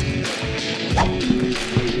 Perfect!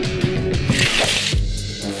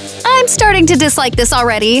 I'm starting to dislike this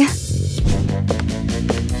already.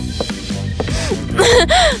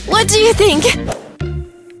 What do you think?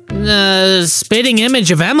 Spitting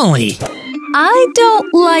image of Emily. I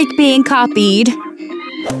don't like being copied.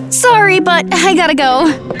 Sorry, but I gotta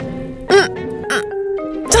go.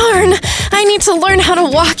 Darn, I need to learn how to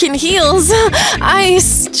walk in heels. I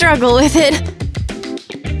struggle with it.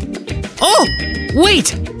 Oh,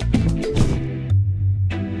 wait!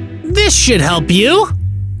 This should help you.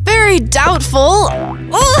 Very doubtful.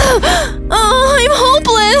 Oh, I'm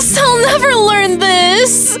hopeless. I'll never learn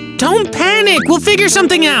this. Don't panic. We'll figure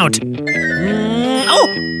something out. Oh,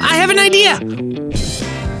 I have an idea.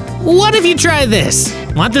 What if you try this?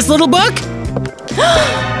 Want this little book?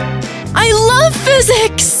 I love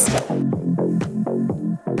physics.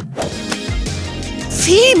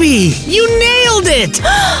 Phoebe, you nailed it.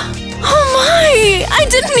 Oh my, I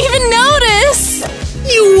didn't even notice.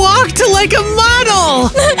 You walked like a model!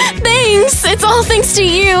 Thanks! It's all thanks to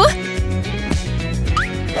you!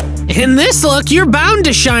 In this look, you're bound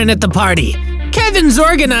to shine at the party. Kevin's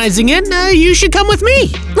organizing it. You should come with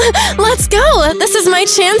me. Let's go! This is my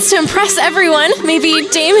chance to impress everyone. Maybe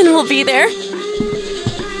Damon will be there.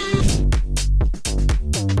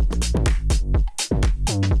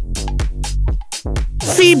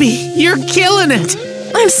 Phoebe, you're killing it!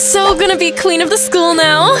 I'm so gonna be queen of the school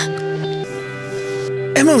now.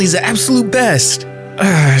 Emily's the absolute best.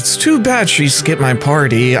 It's too bad she skipped my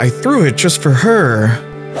party. I threw it just for her.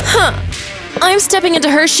 Huh. I'm stepping into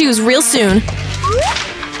her shoes real soon.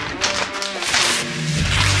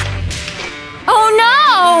 Oh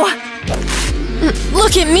no!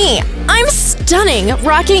 Look at me. I'm stunning,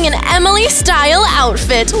 rocking an Emily-style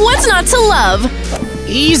outfit. What's not to love?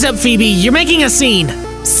 Ease up, Phoebe. You're making a scene.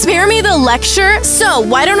 Spare me the lecture. So,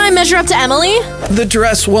 why don't I measure up to Emily? The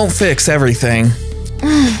dress won't fix everything.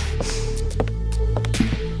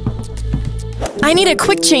 I need a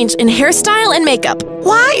quick change in hairstyle and makeup.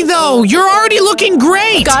 Why, though? You're already looking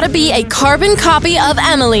great! Gotta be a carbon copy of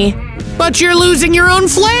Emily. But you're losing your own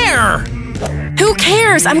flair! Who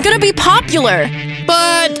cares? I'm gonna be popular.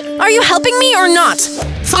 But... Are you helping me or not?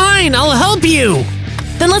 Fine, I'll help you.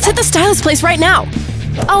 Then let's hit the stylist place right now.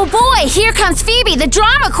 Oh boy, here comes Phoebe, the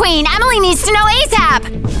drama queen. Emily needs to know ASAP.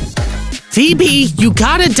 Phoebe, you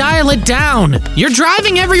gotta dial it down. You're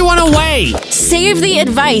driving everyone away. Save the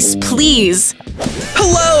advice, please.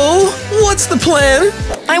 Hello? What's the plan?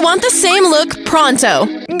 I want the same look pronto.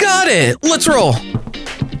 Got it. Let's roll.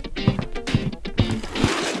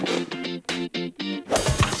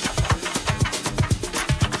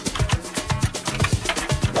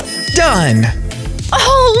 Done.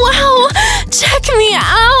 Oh, wow! Check me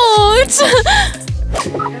out!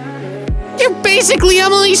 You're basically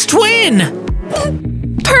Emily's twin!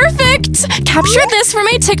 Perfect! Capture this for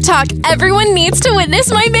my TikTok. Everyone needs to witness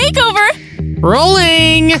my makeover.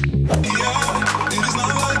 Rolling!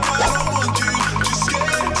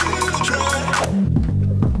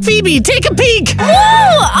 Phoebe, take a peek!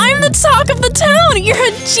 Whoa! I'm the talk of the town! You're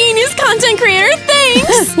a genius content creator,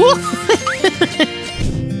 thanks!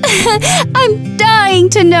 I'm dying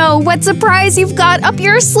to know what surprise you've got up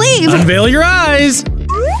your sleeve! Unveil your eyes!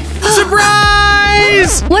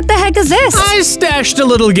 Surprise! What the heck is this? I stashed a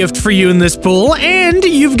little gift for you in this pool, and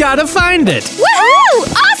you've got to find it. Woohoo!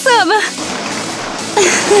 Awesome!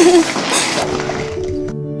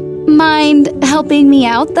 Mind helping me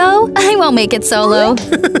out, though? I won't make it solo.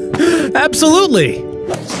 Absolutely.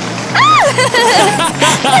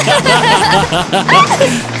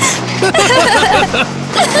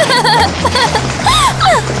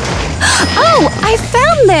 Oh, I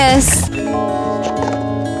found this!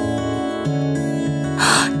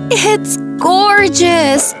 It's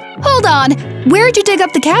gorgeous! Hold on, where'd you dig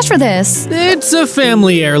up the cash for this? It's a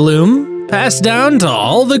family heirloom, passed down to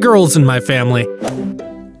all the girls in my family.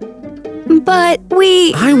 But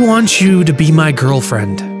I want you to be my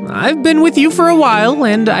girlfriend. I've been with you for a while,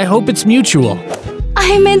 and I hope it's mutual.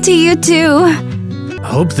 I'm into you too.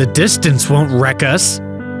 Hope the distance won't wreck us.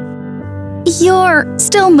 You're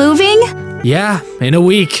still moving? Yeah, in a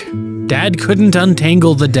week. Dad couldn't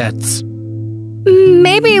untangle the debts.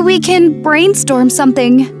 Maybe we can brainstorm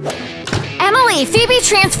something. Emily, Phoebe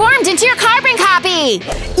transformed into your carbon copy!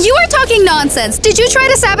 You are talking nonsense! Did you try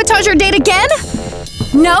to sabotage your date again?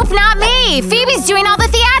 Nope, not me! Phoebe's doing all the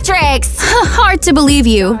theatrics! Hard to believe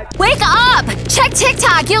you. Wake up! Check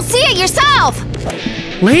TikTok, you'll see it yourself!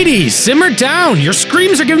 Ladies, simmer down! Your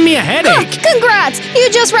screams are giving me a headache! Congrats! You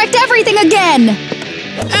just wrecked everything again!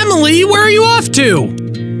 Emily, where are you off to?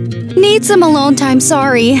 Need some alone time,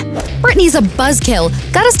 sorry. Brittany's a buzzkill.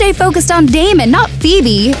 Gotta stay focused on Damon, not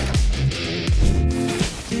Phoebe.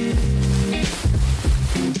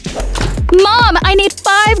 Mom, I need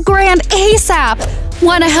 $5 grand ASAP!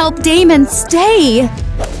 Wanna help Damon stay?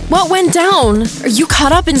 What went down? Are you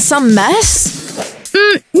caught up in some mess?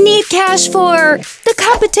 Need cash for the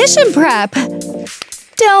competition prep.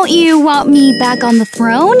 Don't you want me back on the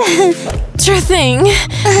throne? Sure thing.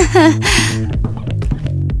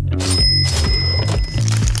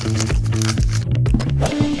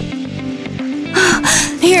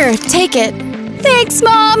 Here, take it. Thanks,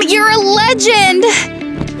 Mom! You're a legend!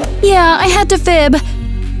 Yeah, I had to fib,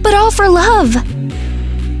 but all for love.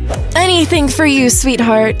 Anything for you,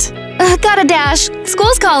 sweetheart. Gotta dash.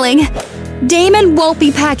 School's calling. Damon won't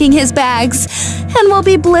be packing his bags, and we'll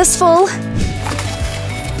be blissful.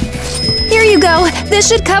 Here you go. This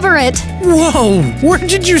should cover it. Whoa! Where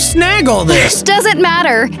did you snag all this? Doesn't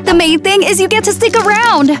matter. The main thing is you get to stick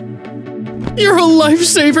around. You're a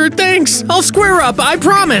lifesaver, thanks! I'll square up, I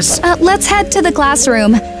promise! Let's head to the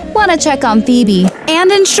classroom. Wanna check on Phoebe,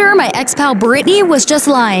 and ensure my ex-pal Brittany was just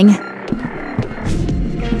lying.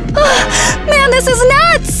 Man, this is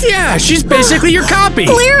nuts! Yeah, she's basically your copy!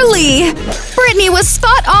 Clearly! Brittany was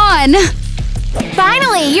spot on!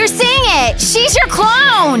 Finally, you're seeing it! She's your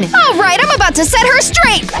clone! Alright, I'm about to set her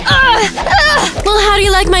straight! Well, how do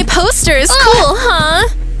you like my posters? Cool, huh?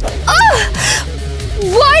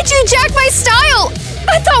 Why'd you jack my style?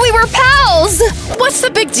 I thought we were pals! What's the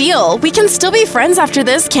big deal? We can still be friends after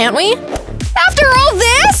this, can't we? After all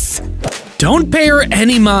this? Don't pay her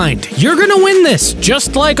any mind. You're gonna win this,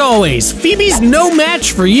 just like always. Phoebe's no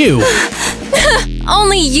match for you.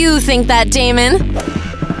 Only you think that, Damon.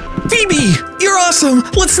 Phoebe, you're awesome.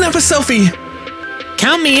 Let's snap a selfie.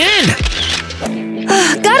 Count me in.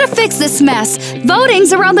 Gotta fix this mess.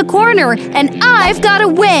 Voting's around the corner, and I've gotta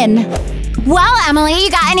win. Well, Emily, you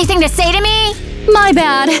got anything to say to me? My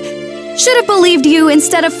bad. Should've believed you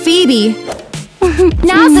instead of Phoebe.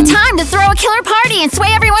 Now's the time to throw a killer party and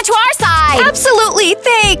sway everyone to our side! Absolutely,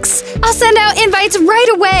 thanks! I'll send out invites right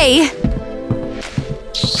away!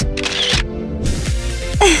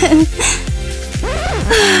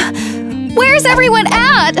 Where's everyone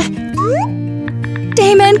at?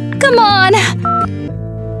 Damon, come on!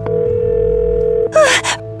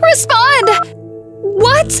 Respond!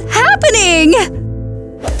 What's happening?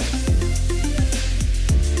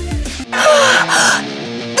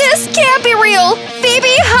 This can't be real!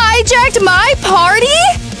 Phoebe hijacked my party?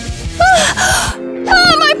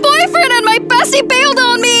 Oh, my boyfriend and my bestie bailed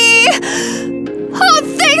on me! Oh,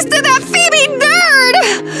 thanks to that Phoebe nerd!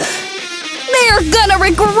 They're gonna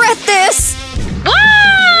regret this!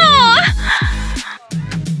 Whoa!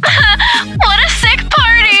 What a sick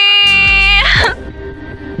party!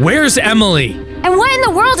 Where's Emily? And what in the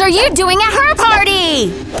world are you doing at her party?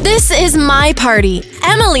 This is my party.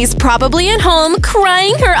 Emily's probably at home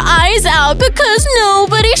crying her eyes out because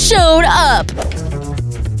nobody showed up.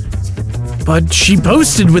 But she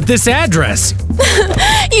posted with this address.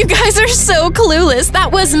 You guys are so clueless.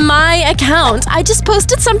 That was my account. I just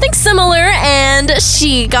posted something similar and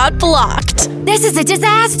she got blocked. This is a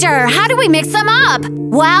disaster. How do we mix them up?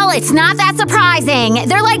 Well, it's not that surprising.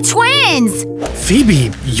 They're like twins. Phoebe,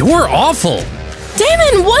 you're awful.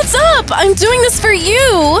 Damon, what's up? I'm doing this for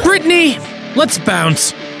you. Brittany, let's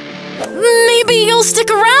bounce. Maybe you'll stick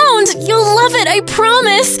around. You'll love it, I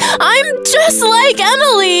promise. I'm just like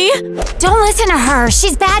Emily. Don't listen to her.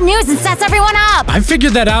 She's bad news and sets everyone up. I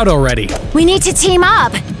figured that out already. We need to team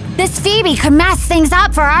up. This Phoebe could mess things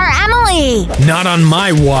up for our Emily. Not on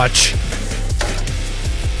my watch.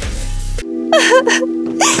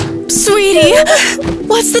 Sweetie,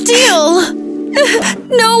 what's the deal?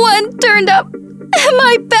 No one turned up at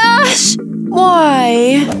my bash!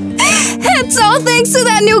 Why? It's all thanks to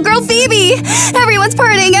that new girl Phoebe! Everyone's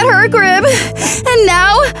partying at her crib. And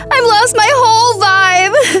now, I've lost my whole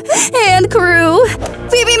vibe! And crew.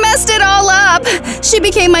 Phoebe messed it all up! She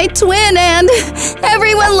became my twin and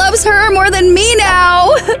everyone loves her more than me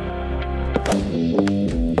now!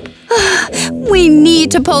 We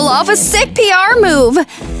need to pull off a sick PR move.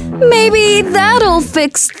 Maybe that'll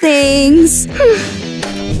fix things.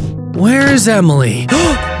 Where's Emily?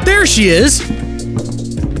 There she is!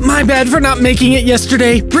 My bad for not making it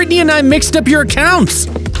yesterday. Brittany and I mixed up your accounts.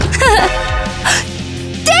 Damon,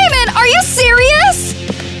 are you serious?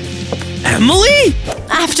 Emily?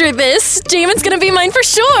 After this, Damon's gonna be mine for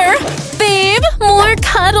sure. Babe, more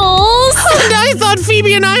cuddles. And I thought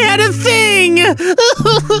Phoebe and I had a thing!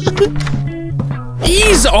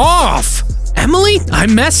 Ease off! Emily, I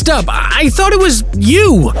messed up. I thought it was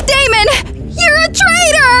you. Damon, you're a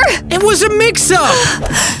traitor! It was a mix-up.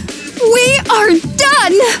 We are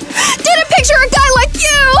done! Didn't picture a guy like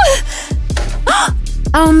you!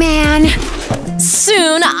 Oh man.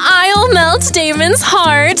 Soon, I'll melt Damon's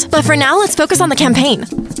heart. But for now, let's focus on the campaign.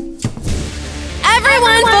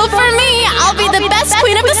 Everyone, vote for me! I'll be the best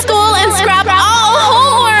queen of the school and scrap all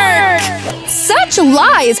homework! Such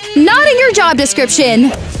lies! Not in your job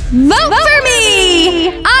description! Vote for me!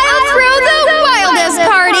 I'll throw the wildest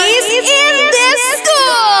parties in this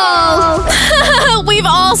school! We've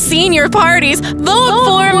all seen your parties. Vote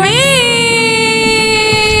for me!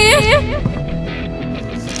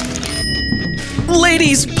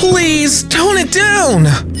 Ladies, please, tone it down!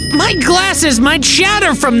 My glasses might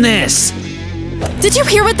shatter from this. Did you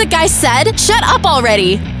hear what the guy said? Shut up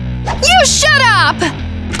already! You shut up!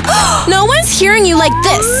 No one's hearing you like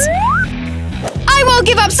this! I won't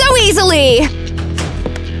give up so easily!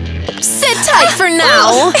 Sit tight for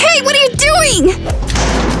now! Hey, what are you doing?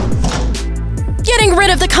 Getting rid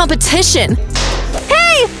of the competition!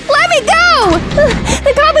 Hey, let me go!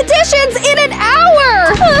 The competition's in an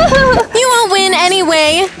hour! You won't win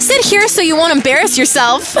anyway. Sit here so you won't embarrass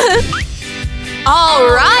yourself.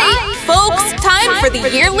 Alright, folks, time for the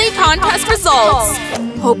yearly contest results.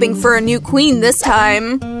 Hoping for a new queen this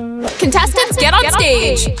time. Contestants, get on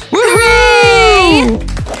stage! Woohoo!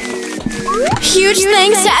 Huge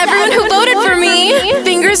thanks to everyone who voted for me!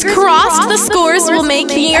 Fingers crossed the scores will make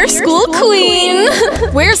me your school queen!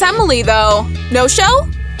 Where's Emily, though? No show?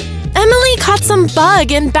 Emily caught some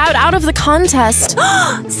bug and bowed out of the contest.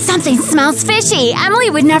 Something smells fishy. Emily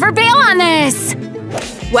would never bail on this.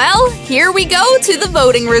 Well, here we go to the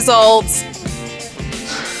voting results.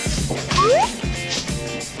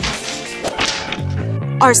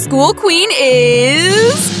 Our school queen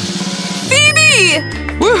is… Phoebe!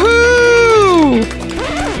 Woohoo!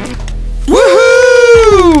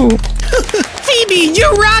 Woohoo! Phoebe,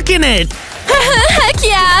 you're rocking it! Heck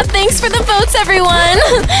yeah! Thanks for the votes, everyone!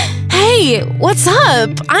 Hey, what's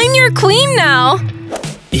up? I'm your queen now!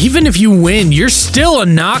 Even if you win, you're still a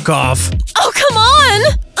knockoff. Oh, come on!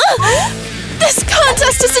 This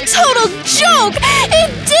contest is a total joke!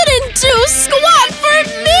 It didn't do squat for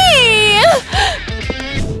me!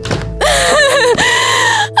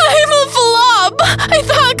 I'm a flop! I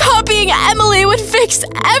thought copying Emily would fix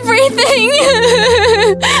everything!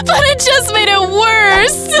 But it just made it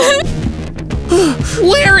worse!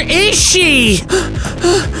 Where is she?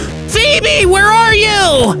 Phoebe, where are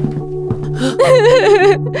you?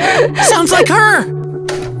 Sounds like her!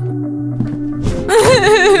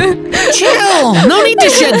 Chill! No need to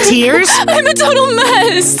shed tears! I'm a total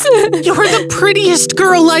mess! You're the prettiest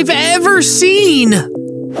girl I've ever seen!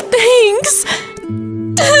 Thanks!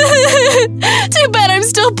 Too bad I'm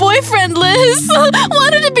still boyfriendless!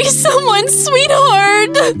 Wanted to be someone's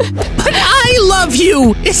sweetheart! But I love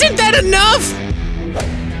you! Isn't that enough?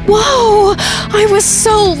 Whoa! I was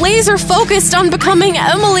so laser focused on becoming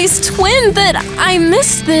Emily's twin that I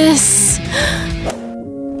missed this.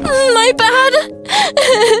 My bad.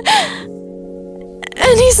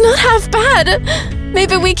 And he's not half bad.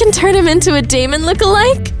 Maybe we can turn him into a Damon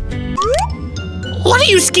lookalike? What are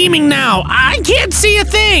you scheming now? I can't see a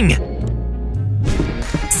thing!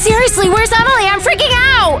 Seriously, where's Emily? I'm freaking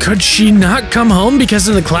out! Could she not come home because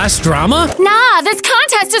of the class drama? Nah, this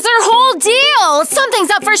contest is her whole deal! Something's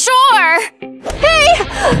up for sure! Hey!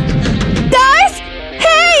 Guys!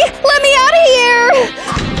 Hey! Let me out of here!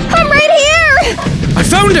 I'm right here! I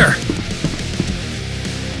found her!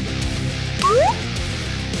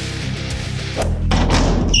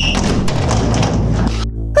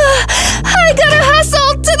 I gotta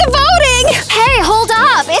hustle to the voting! Hey, hold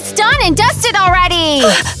up! It's done and dusted already!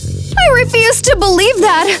 I refuse to believe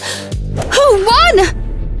that! Who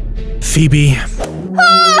won? Phoebe.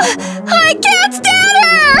 I can't stand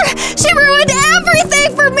her! She ruined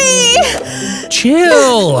everything for me!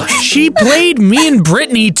 Chill! She played me and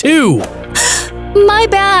Brittany too! My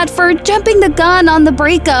bad for jumping the gun on the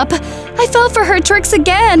breakup. I fell for her tricks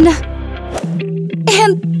again.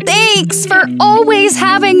 And thanks for always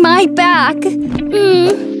having my back.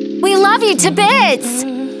 We love you to bits!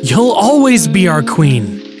 You'll always be our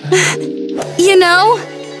queen. You know,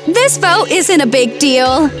 this vote isn't a big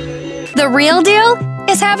deal. The real deal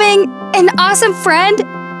is having an awesome friend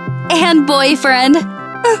and boyfriend.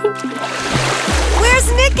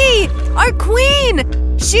 Where's Nikki? Our queen!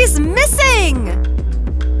 She's missing!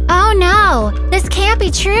 Oh no, this can't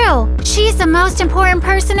be true. She's the most important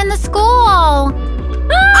person in the school.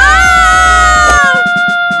 Ah!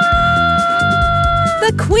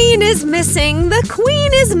 The queen is missing. The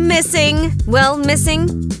queen is missing. Well,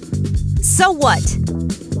 missing. So what?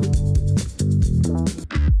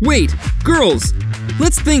 Wait, girls,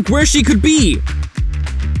 let's think where she could be.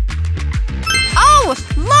 Oh,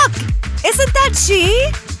 look! Isn't that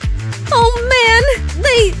she? Oh man,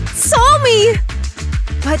 they saw me!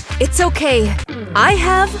 But it's okay. I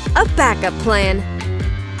have a backup plan.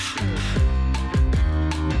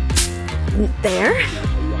 There.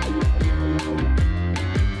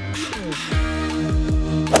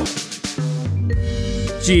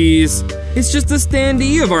 Jeez, it's just a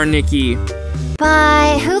standee of our Nikki.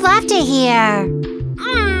 But who left it here?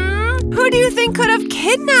 Who do you think could have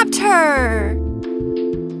kidnapped her?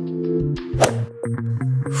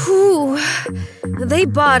 Whew, they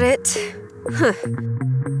bought it. Huh.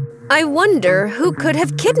 I wonder who could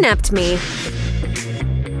have kidnapped me.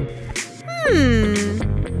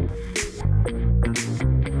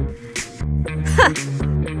 Huh.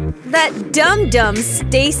 That dum-dum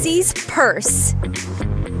Stacy's purse.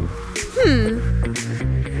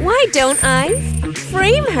 Why don't I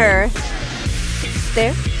frame her?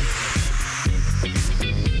 There.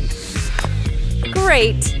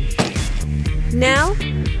 Great. Now,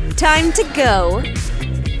 time to go.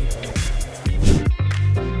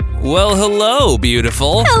 Well, hello,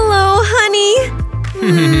 beautiful. Hello, honey.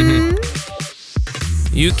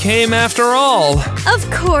 You came after all. Of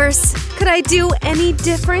course. Could I do any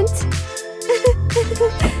different?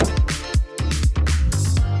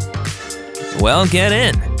 Well, get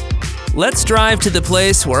in. Let's drive to the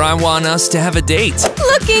place where I want us to have a date.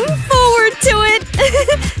 Looking forward to it.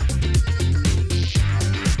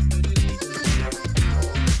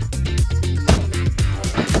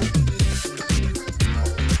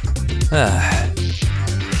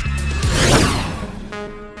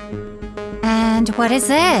 And what is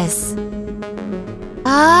this?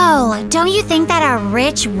 Oh, don't you think that a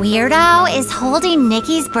rich weirdo is holding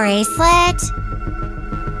Nikki's bracelet?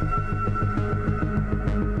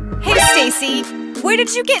 Hey, Stacy. Where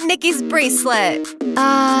did you get Nikki's bracelet?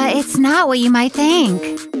 It's not what you might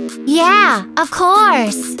think. Yeah, of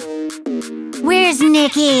course. Where's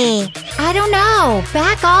Nikki? I don't know.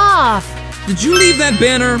 Back off. Did you leave that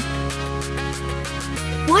banner?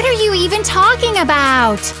 What are you even talking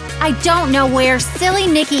about? I don't know where silly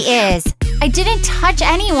Nikki is. I didn't touch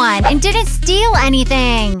anyone and didn't steal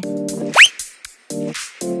anything.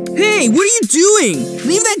 Hey, what are you doing?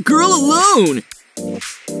 Leave that girl alone!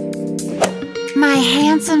 My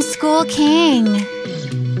handsome school king.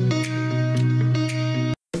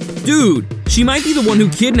 Dude, she might be the one who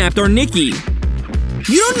kidnapped our Nikki.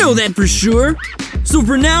 You don't know that for sure. So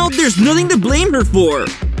for now, there's nothing to blame her for.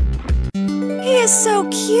 He is so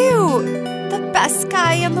cute. The best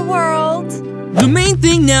guy in the world. The main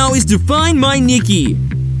thing now is to find my Nikki.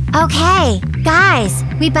 Okay, guys,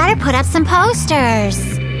 we better put up some posters.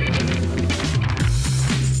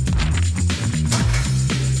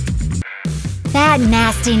 That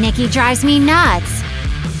nasty Nikki drives me nuts.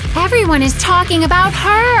 Everyone is talking about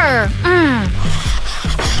her.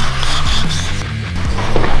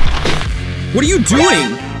 What are you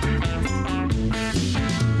doing?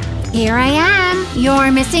 Here I am,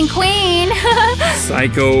 your missing queen.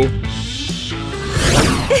 Psycho.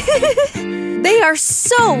 They are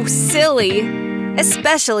so silly.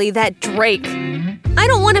 Especially that Drake. I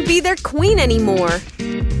don't want to be their queen anymore.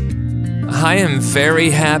 I am very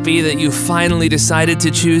happy that you finally decided to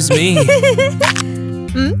choose me.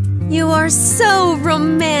 You are so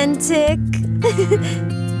romantic.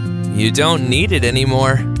 You don't need it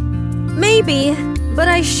anymore. Maybe, but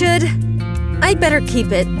I'd better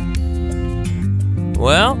keep it.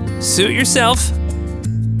 Well, suit yourself.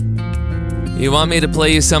 You want me to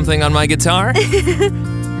play you something on my guitar?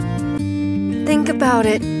 Think about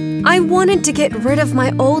it. I wanted to get rid of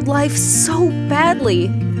my old life so badly.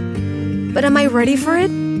 But am I ready for it?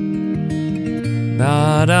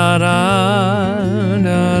 Da, da, da,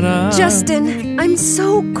 da, da. Justin, I'm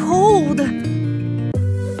so cold.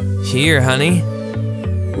 Here, honey.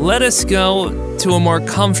 Let us go to a more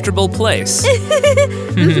comfortable place.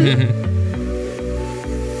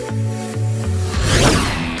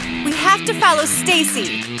 We have to follow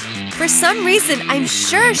Stacy. For some reason, I'm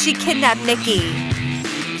sure she kidnapped Nikki.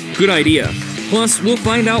 Good idea. Plus, we'll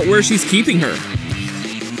find out where she's keeping her.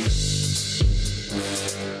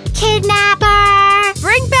 Kidnapper!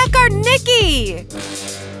 Bring back our Nikki!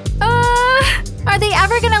 Are they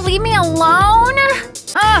ever gonna leave me alone?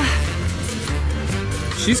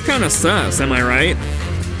 She's kinda sus, am I right?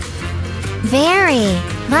 Very.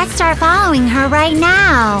 Let's start following her right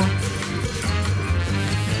now.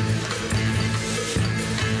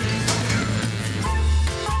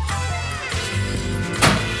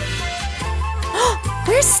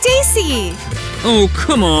 Where's Stacy? Oh,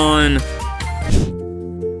 come on.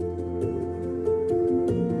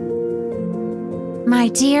 My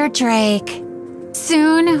dear Drake,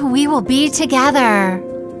 soon we will be together.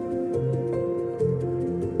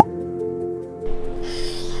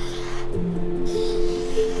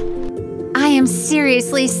 I am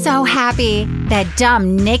seriously so happy that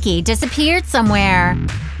dumb Nikki disappeared somewhere.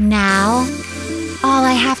 Now, all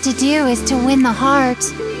I have to do is to win the heart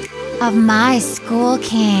of my school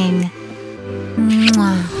king.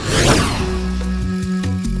 Mwah.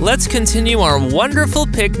 Let's continue our wonderful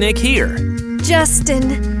picnic here.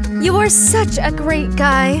 Justin, you are such a great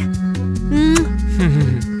guy.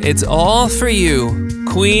 It's all for you,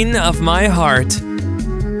 queen of my heart.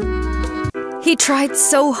 He tried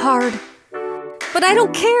so hard. But I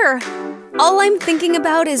don't care. All I'm thinking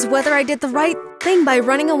about is whether I did the right thing by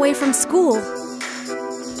running away from school.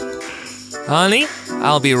 Honey,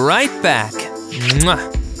 I'll be right back. Mwah.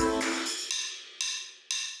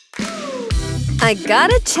 I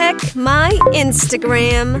gotta check my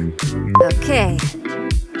Instagram. Okay.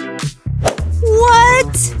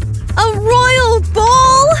 What? A royal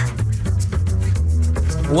ball?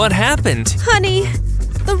 What happened? Honey,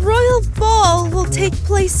 the royal ball will take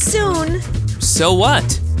place soon. So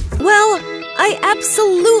what? Well, I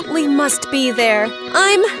absolutely must be there.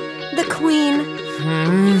 I'm the queen.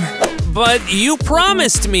 But you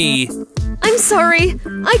promised me. I'm sorry,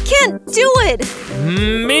 I can't do it.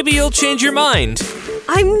 Maybe you'll change your mind.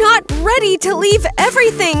 I'm not ready to leave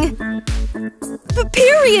everything.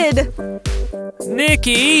 Period.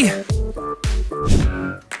 Nikki!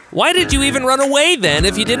 Why did you even run away then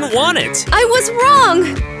if you didn't want it? I was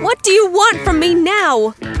wrong. What do you want from me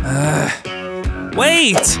now?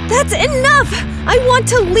 Wait! That's enough! I want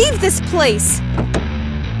to leave this place.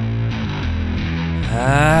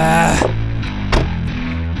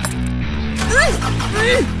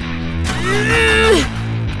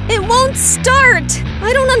 It won't start!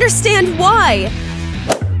 I don't understand why.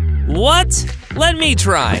 What? Let me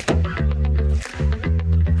try.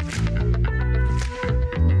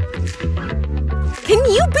 Can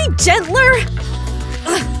you be gentler?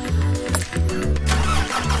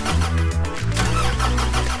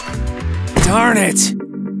 Darn it!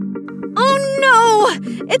 Oh no!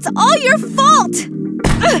 It's all your fault!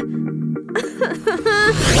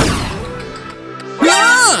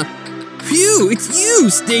 Ah! Phew, it's you,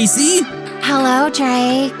 Stacy! Hello,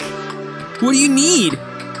 Drake. What do you need?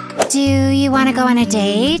 Do you want to go on a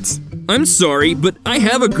date? I'm sorry, but I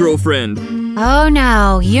have a girlfriend. Oh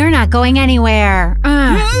no, you're not going anywhere.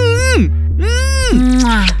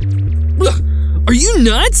 Are you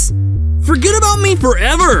nuts? Forget about me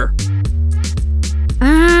forever!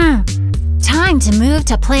 Time to move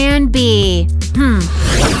to plan B.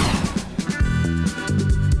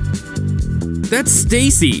 That's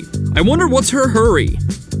Stacy. I wonder what's her hurry.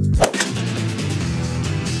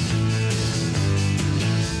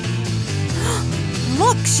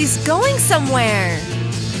 Look, she's going somewhere.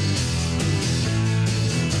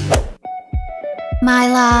 My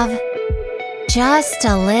love, just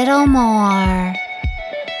a little more.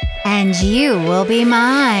 And you will be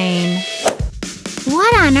mine.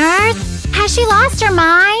 What on earth? Has she lost her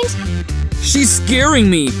mind? She's scaring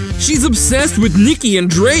me. She's obsessed with Nikki and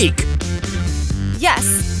Drake.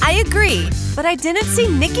 Yes, I agree. But I didn't see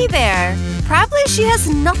Nikki there. Probably she has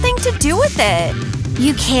nothing to do with it.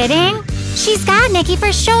 You kidding? She's got Nikki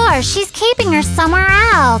for sure. She's keeping her somewhere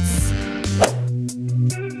else.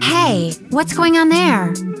 Hey, what's going on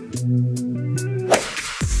there?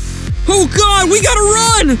 Oh God, we gotta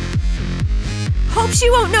run! Hope she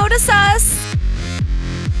won't notice us.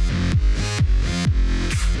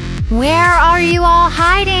 Where are you all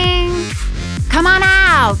hiding? Come on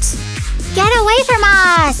out! Get away from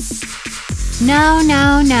us! No,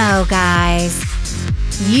 no, no, guys.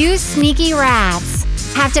 You sneaky rats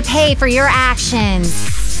have to pay for your actions.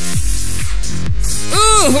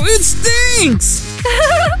 Oh, it stinks!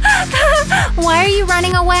 Why are you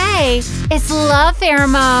running away? It's love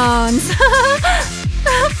pheromones.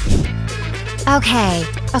 Okay,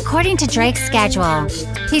 according to Drake's schedule,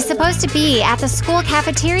 he's supposed to be at the school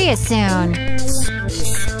cafeteria soon.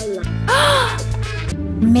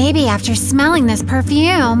 Maybe after smelling this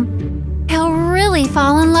perfume, he'll really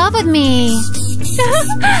fall in love with me.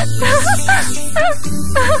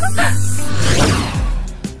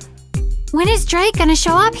 When is Drake gonna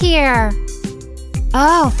show up here?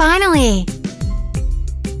 Oh, finally!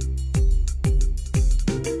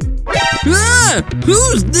 Ah!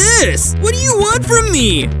 Who's this? What do you want from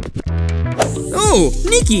me? Oh,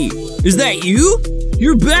 Nikki! Is that you?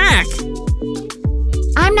 You're back!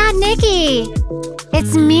 I'm not Nikki!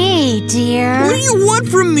 It's me, dear. What do you want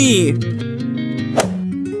from me?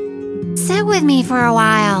 Sit with me for a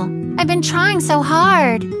while. I've been trying so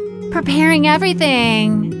hard. Preparing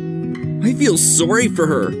everything. I feel sorry for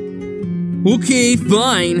her. Okay,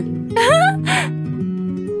 fine.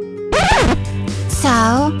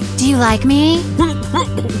 So, do you like me?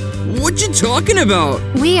 What you talking about?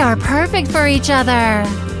 We are perfect for each other.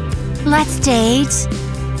 Let's date.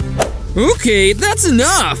 Okay, that's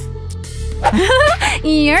enough.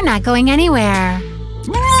 You're not going anywhere.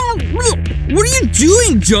 What are you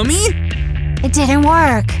doing, dummy? It didn't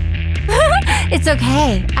work. It's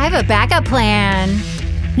okay. I have a backup plan.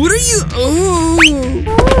 What are you… Oh! Ooh.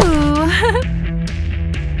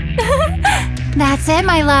 That's it,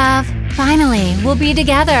 my love. Finally, we'll be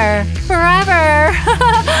together. Forever.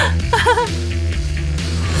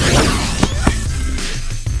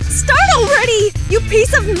 Start already, you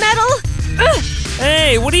piece of metal! Ugh.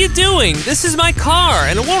 Hey, what are you doing? This is my car,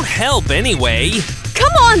 and it won't help anyway.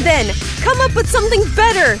 Come on then! Come up with something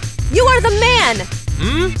better! You are the man!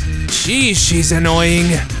 Geez, she's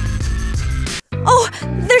annoying. Oh,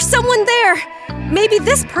 there's someone there! Maybe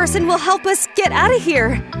this person will help us get out of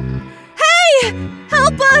here. Hey!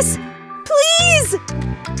 Help us! Please!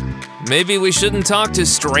 Maybe we shouldn't talk to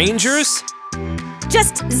strangers?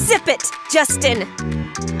 Just zip it, Justin!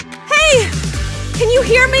 Hey! Can you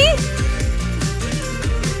hear me?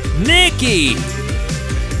 Nikki!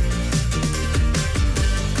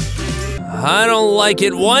 I don't like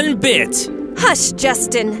it one bit. Hush,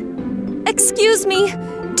 Justin. Excuse me,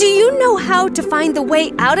 do you know how to find the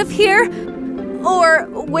way out of here? Or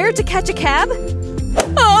where to catch a cab?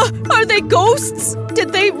 Are they ghosts?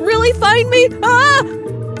 Did they really find me?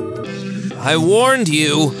 I warned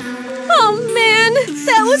you. Oh man,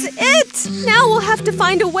 that was it! Now we'll have to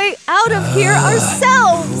find a way out of here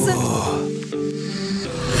ourselves!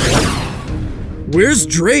 Where's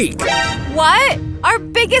Drake? What? Our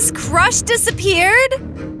biggest crush disappeared?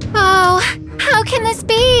 Oh, how can this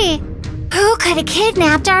be? Who could have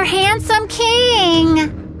kidnapped our handsome king?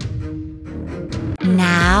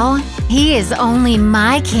 Now, he is only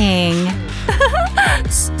my king.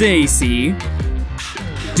 Stacy,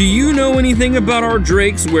 do you know anything about our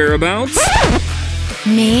Drake's whereabouts?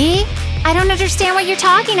 Me? I don't understand what you're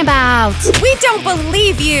talking about. We don't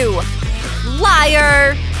believe you!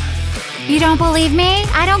 Liar! You don't believe me?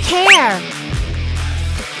 I don't care.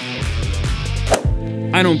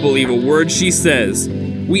 I don't believe a word she says.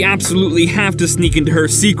 We absolutely have to sneak into her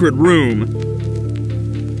secret room.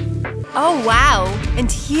 Oh wow,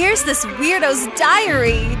 and here's this weirdo's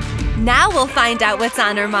diary. Now we'll find out what's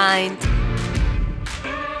on her mind.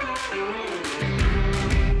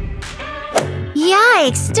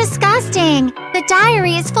 Yikes! Disgusting! The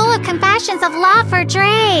diary is full of confessions of love for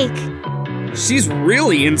Drake. She's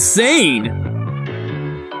really insane.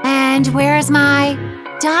 And where's my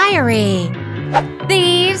diary?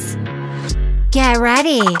 Thieves! Get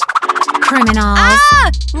ready, criminals. Ah!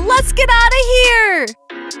 Let's get out of here!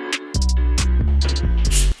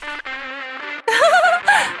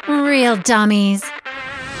 Real dummies.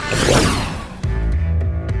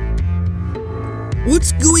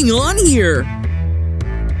 What's going on here?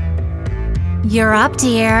 You're up,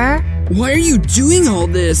 dear. Why are you doing all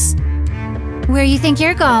this? Where you think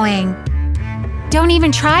you're going? Don't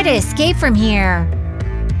even try to escape from here.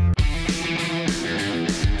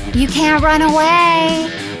 You can't run away.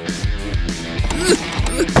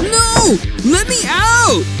 No! Let me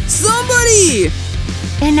out! Somebody!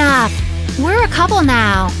 Enough. We're a couple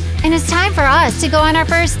now, and it's time for us to go on our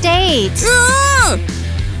first date. Ah!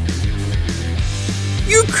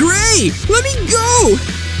 You're cray! Let me go!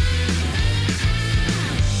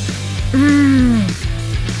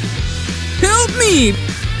 Help me!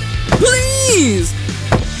 Please!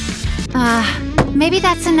 Maybe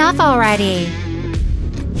that's enough already.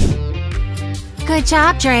 Good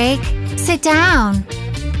job, Drake. Sit down.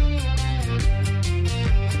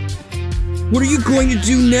 What are you going to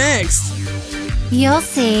do next? You'll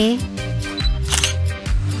see.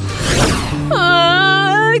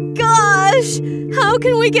 Gosh! How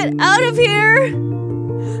can we get out of here?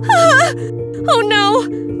 Oh no!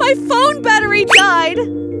 My phone battery died!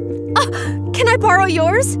 Can I borrow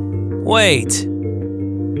yours? Wait.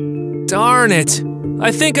 Darn it.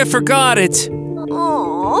 I think I forgot it.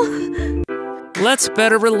 Aww. Let's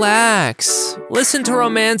better relax. Listen to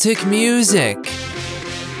romantic music.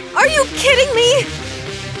 Are you kidding me?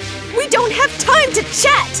 We don't have time to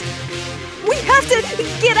chat! We have to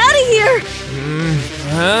get out of here!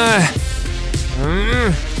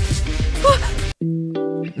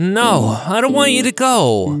 No, I don't want you to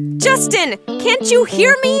go. Justin, can't you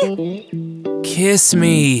hear me? Kiss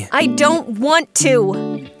me. I don't want to.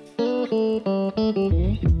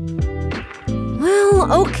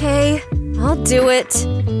 Well, okay. I'll do it.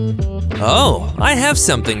 Oh, I have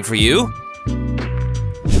something for you.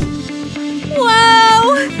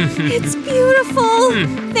 Wow! It's beautiful!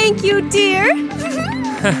 Thank you, dear!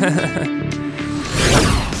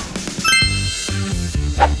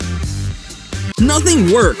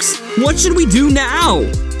 Nothing works! What should we do now?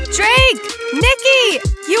 Drake! Nikki!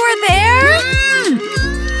 You are there?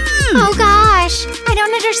 Oh gosh! I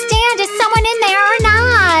don't understand. Is someone in there or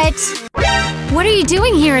not? What are you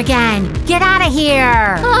doing here again? Get out of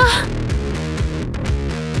here!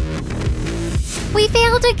 We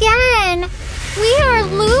failed again! We are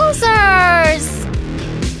losers!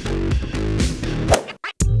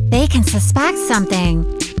 They can suspect something.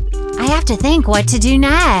 I have to think what to do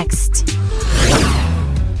next.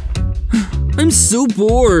 I'm so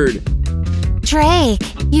bored. Drake,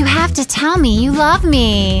 you have to tell me you love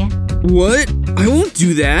me. What? I won't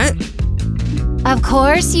do that. Of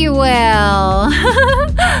course you will. I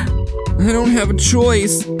don't have a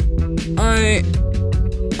choice. I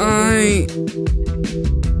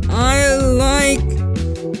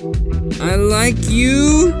like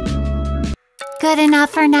you. Good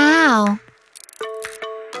enough for now.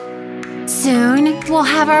 Soon, we'll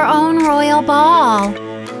have our own royal ball.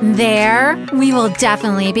 There, we will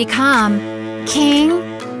definitely become king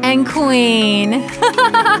and queen. In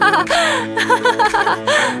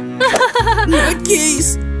that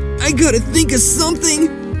case, I gotta think of something.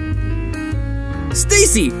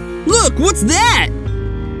 Stacy, look, what's that?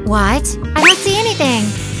 What? I don't see anything.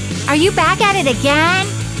 Are you back at it again?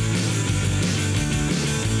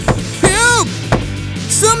 Help!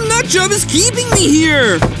 Some nutjob is keeping me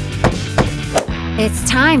here! It's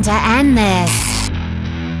time to end this.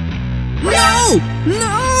 No!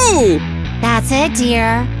 No! That's it,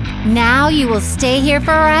 dear. Now you will stay here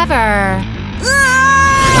forever.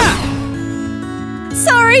 Ah!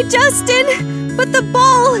 Sorry, Justin, but the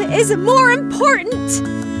ball is more important.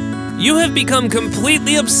 You have become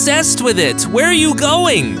completely obsessed with it. Where are you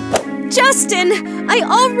going? Justin, I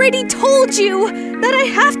already told you that I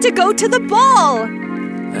have to go to the ball.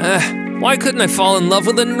 Why couldn't I fall in love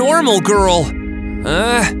with a normal girl?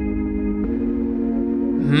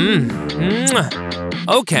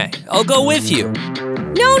 Okay, I'll go with you.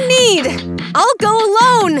 No need! I'll go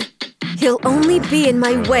alone! He'll only be in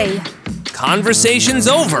my way. Conversation's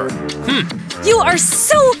over. You are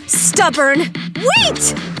so stubborn!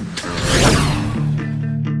 Wait!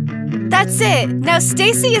 That's it. Now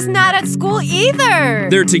Stacy is not at school either.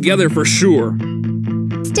 They're together for sure.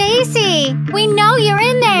 Stacy, we know you're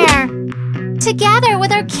in there. Together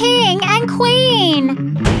with our king and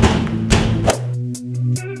queen.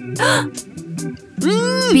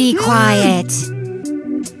 Be quiet.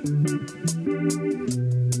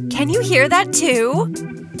 Can you hear that too?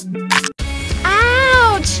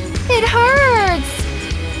 Ouch! It hurts!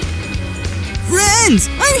 Friends,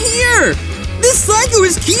 I'm here! This psycho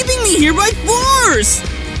is keeping me here by force!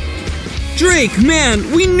 Drake,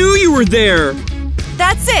 man, we knew you were there!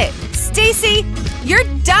 That's it! Stacy, you're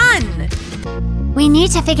done! We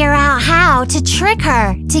need to figure out how to trick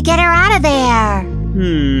her to get her out of there.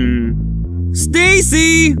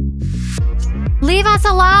 Stacy! Leave us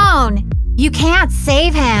alone. You can't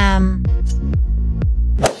save him.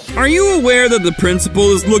 Are you aware that the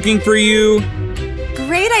principal is looking for you?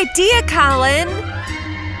 Great idea, Colin!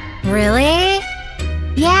 Really?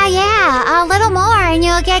 Yeah, a little more and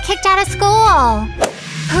you'll get kicked out of school.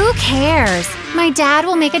 Who cares? My dad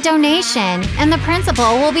will make a donation and the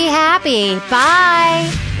principal will be happy. Bye.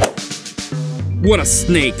 What a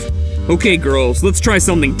snake. Okay, girls, let's try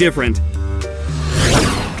something different.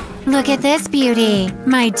 Look at this beauty,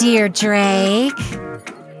 my dear Drake.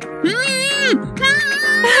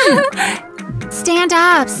 Stand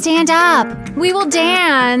up. We will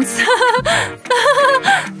dance.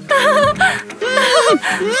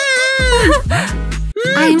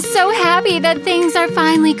 I'm so happy that things are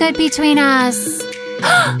finally good between us.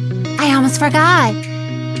 I almost forgot.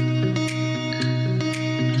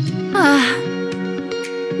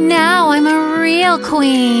 Now I'm a real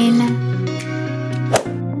queen.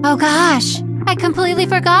 Oh gosh, I completely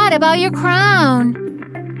forgot about your crown.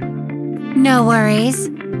 No worries.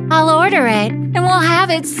 I'll order it and we'll have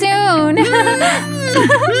it soon.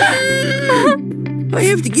 I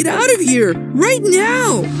have to get out of here, right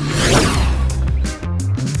now!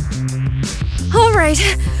 All right,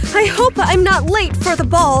 I hope I'm not late for the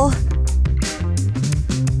ball.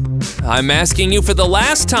 I'm asking you for the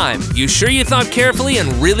last time. You sure you thought carefully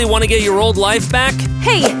and really want to get your old life back?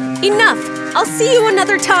 Hey, enough! I'll see you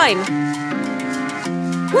another time.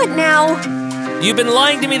 What now? You've been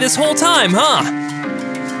lying to me this whole time, huh?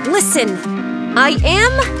 Listen, I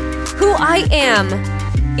am who I am.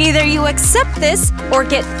 Either you accept this or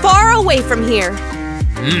get far away from here.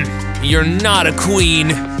 You're not a queen.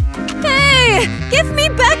 Hey, give me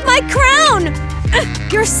back my crown!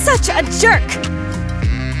 You're such a jerk.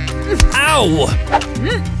 Ow!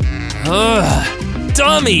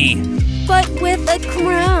 Dummy! But with a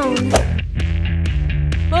crown.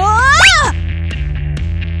 Ah!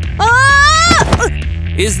 Ah!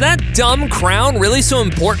 Is that dumb crown really so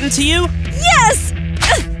important to you? Yes!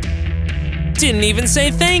 Didn't even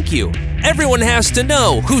say thank you. Everyone has to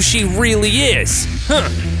know who she really is. Huh.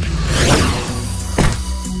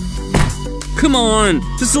 Come on,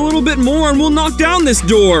 just a little bit more and we'll knock down this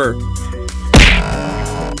door.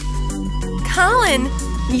 Colin,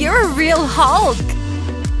 you're a real Hulk.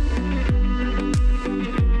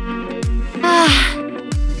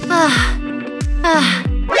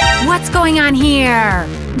 What's going on here?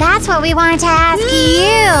 That's what we wanted to ask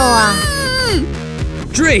you.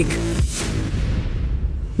 Drake!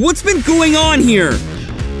 What's been going on here?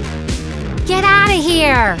 Get out of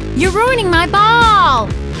here! You're ruining my ball!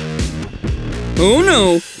 Oh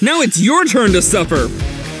no, now it's your turn to suffer.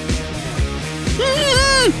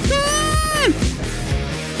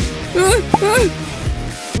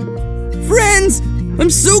 Friends, I'm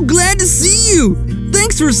so glad to see you.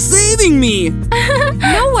 Thanks for saving me.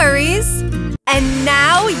 No worries. And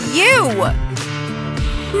now you.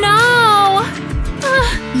 No!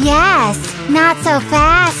 Yes, not so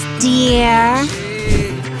fast, dear.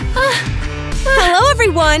 Hello,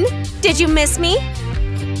 everyone. Did you miss me?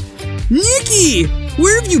 Nikki!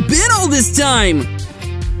 Where have you been all this time?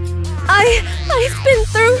 I've been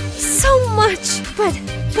through so much, but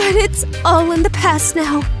it's all in the past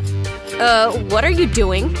now. What are you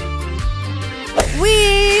doing?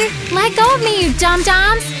 Let go of me, you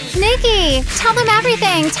dum-dums! Nikki, tell them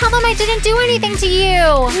everything! Tell them I didn't do anything to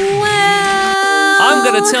you! Well… I'm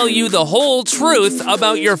gonna tell you the whole truth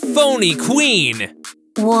about your phony queen!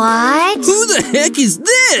 What? Who the heck is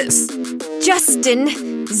this? Justin,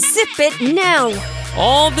 zip it now!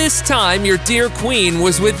 All this time, your dear queen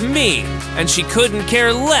was with me, and she couldn't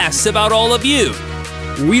care less about all of you.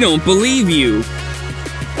 We don't believe you.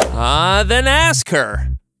 Then ask her.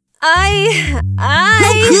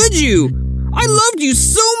 How could you? I loved you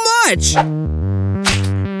so much!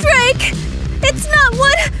 Drake! It's not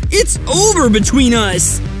what… It's over between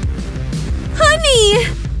us! Honey!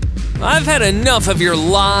 I've had enough of your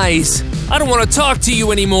lies. I don't want to talk to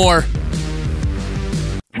you anymore.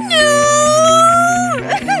 No!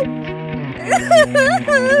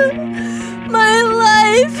 My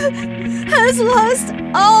life has lost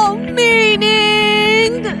all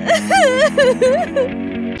meaning!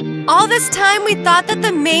 All this time we thought that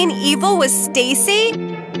the main evil was Stacy?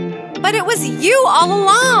 But it was you all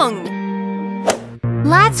along!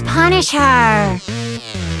 Let's punish her.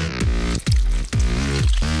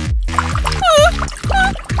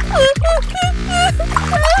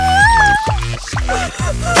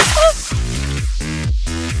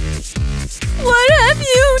 What have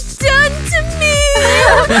you done to me?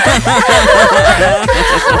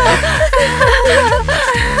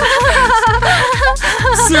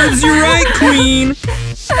 Serves you right, Queen!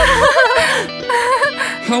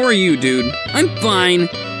 How are you, dude? I'm fine.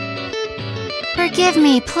 Forgive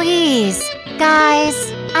me, please.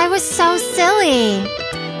 Guys, I was so silly.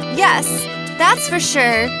 Yes, that's for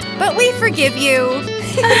sure. But we forgive you.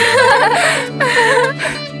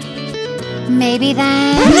 Maybe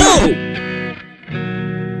then... No!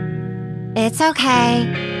 It's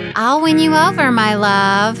okay. I'll win you over, my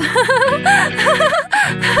love.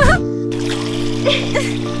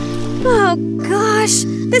 Oh gosh,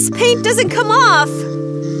 this paint doesn't come off.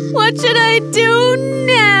 What should I do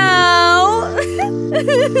now?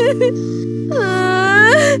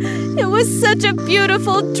 It was such a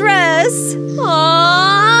beautiful dress.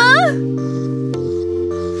 Aww.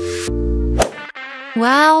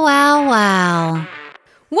 Well, well, well.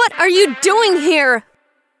 What are you doing here?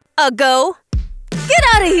 Go. Get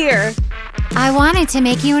out of here. I wanted to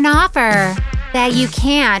make you an offer that you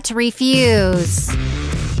can't refuse.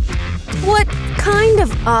 What kind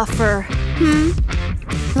of offer?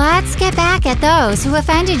 Let's get back at those who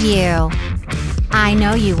offended you. I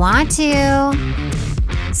know you want to.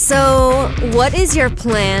 So, what is your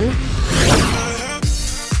plan?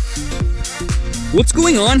 What's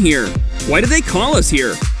going on here? Why did they call us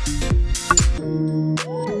here?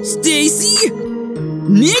 Stacy?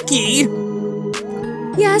 Nikki?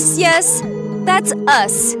 Yes, that's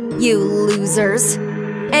us, you losers.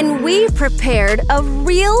 And we prepared a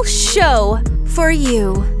real show for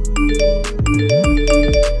you.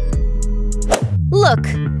 Look,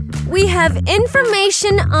 we have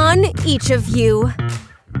information on each of you.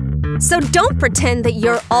 So don't pretend that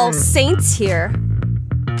you're all saints here.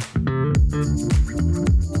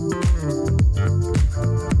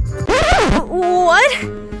 What?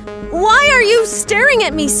 Why are you staring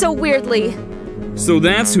at me so weirdly? So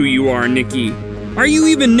that's who you are, Nikki. Are you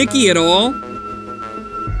even Nikki at all?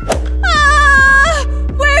 Ah!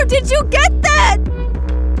 Where did you get that?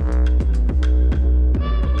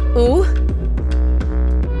 Oh?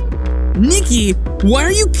 Nikki, why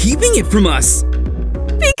are you keeping it from us?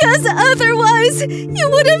 Because otherwise, you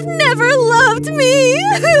would have never loved me!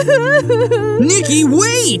 Nikki,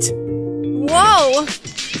 wait! Whoa!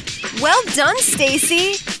 Well done,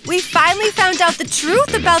 Stacy. We finally found out the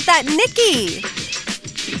truth about that Nikki.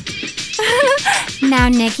 Now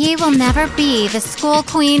Nikki will never be the school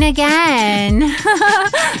queen again.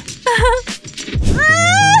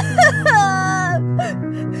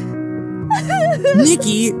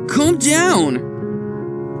 Nikki, calm down.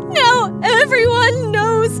 Now everyone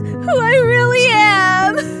knows who I really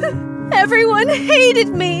am. Everyone hated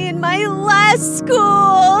me in my last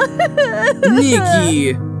school.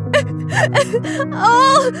 Nikki.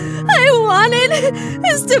 All I wanted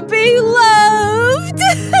is to be loved.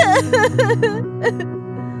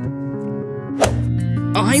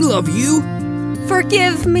 I love you.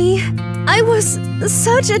 Forgive me. I was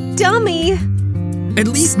such a dummy. At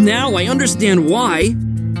least now I understand why.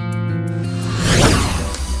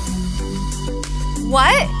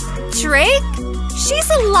 What? Drake? She's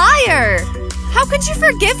a liar. How could you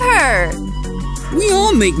forgive her? We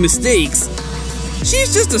all make mistakes.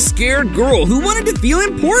 She's just a scared girl who wanted to feel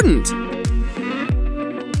important.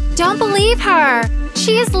 Don't believe her.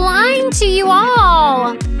 She is lying to you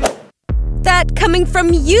all. That coming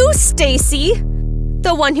from you, Stacy.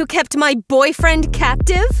 The one who kept my boyfriend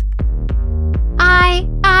captive?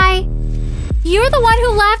 You're the one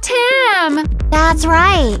who left him. That's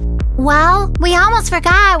right. Well, we almost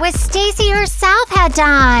forgot what Stacy herself had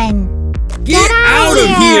done. Get out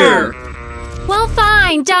of here! Well,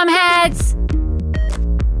 fine, dumbheads.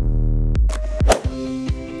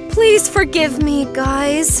 Please forgive me,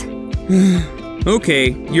 guys.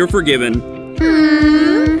 Okay, you're forgiven.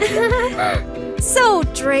 So,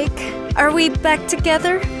 Drake, are we back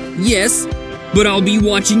together? Yes, but I'll be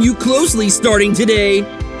watching you closely starting today.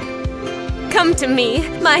 Come to me,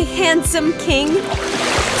 my handsome king.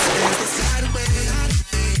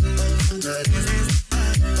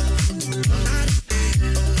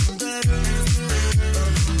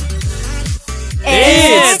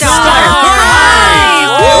 It's time!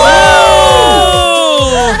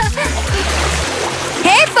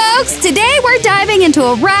 Hey folks, today we're diving into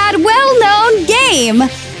a rad, well-known game.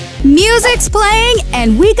 Music's playing,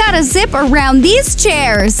 and we gotta zip around these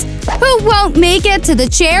chairs. Who won't make it to the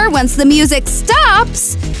chair once the music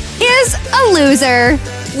stops is a loser.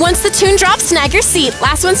 Once the tune drops, snag your seat.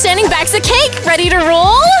 Last one standing bags a cake. Ready to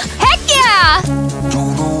roll? Heck yeah!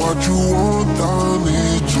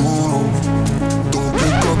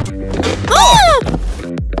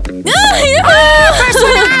 First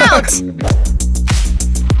one out!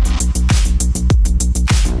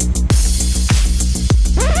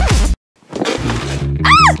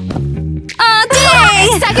 Oh,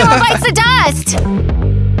 dang! Second one bites the dust!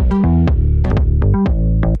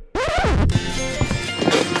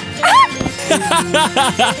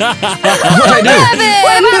 What'd I do?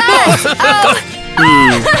 What about us? Oh!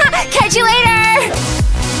 Catch you later!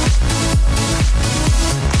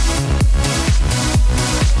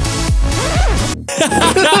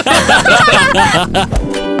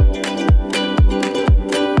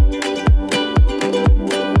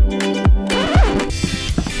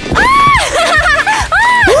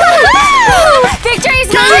 Victory's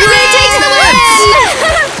mine! Victory takes the win!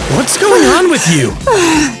 What's going on with you?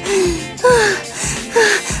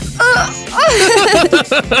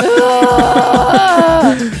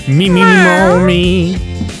 Me.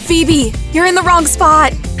 Phoebe, you're in the wrong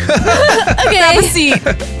spot. Okay. Grab a seat.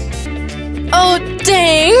 Oh,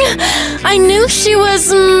 dang. I knew she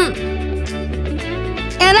was, And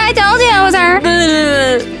I told you it was her.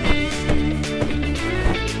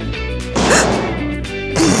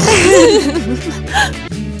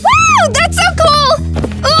 Woo! That's so cool!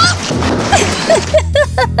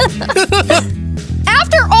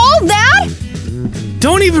 After all that?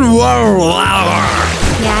 Don't even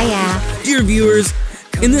Yeah. Dear viewers,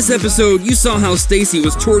 in this episode, you saw how Stacy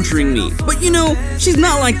was torturing me. But you know, she's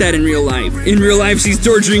not like that in real life. In real life, she's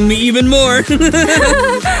torturing me even more.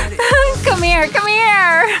 Come here.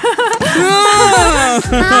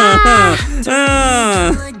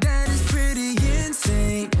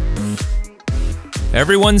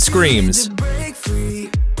 Everyone screams.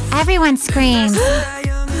 Everyone screams.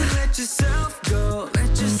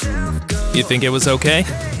 You think it was okay?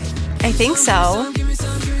 I think so.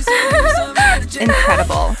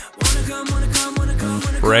 Incredible.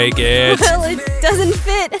 Break it. Well, it doesn't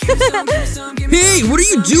fit. Hey, what are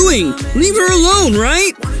you doing? Leave her alone,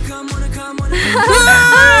 right?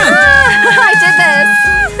 I did this.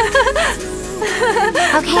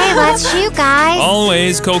 Okay, let's shoot, guys.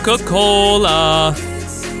 Always Coca-Cola.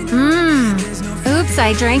 Oops,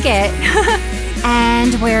 I drank it.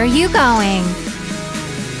 And where are you going?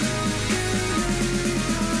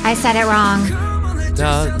 I said it wrong.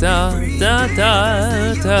 Da da da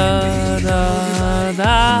da da da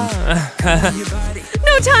da.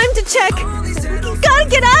 No time to check. You gotta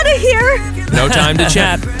get out of here. No time to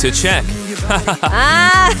chat. To check.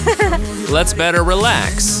 Let's better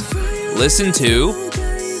relax. Listen to.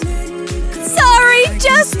 Sorry,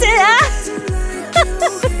 Justin.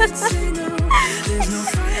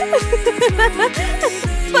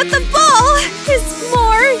 But the ball is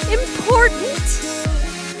more important.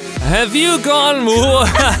 Have you gone moo?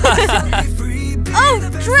 Oh,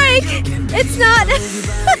 Drake! It's not.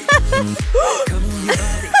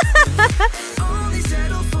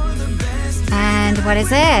 And what is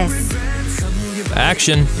this?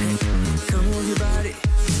 Action.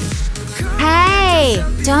 Hey,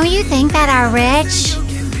 don't you think that are rich?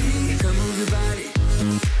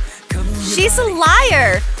 She's a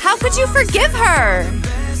liar. How could you forgive her?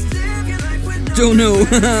 Don't know.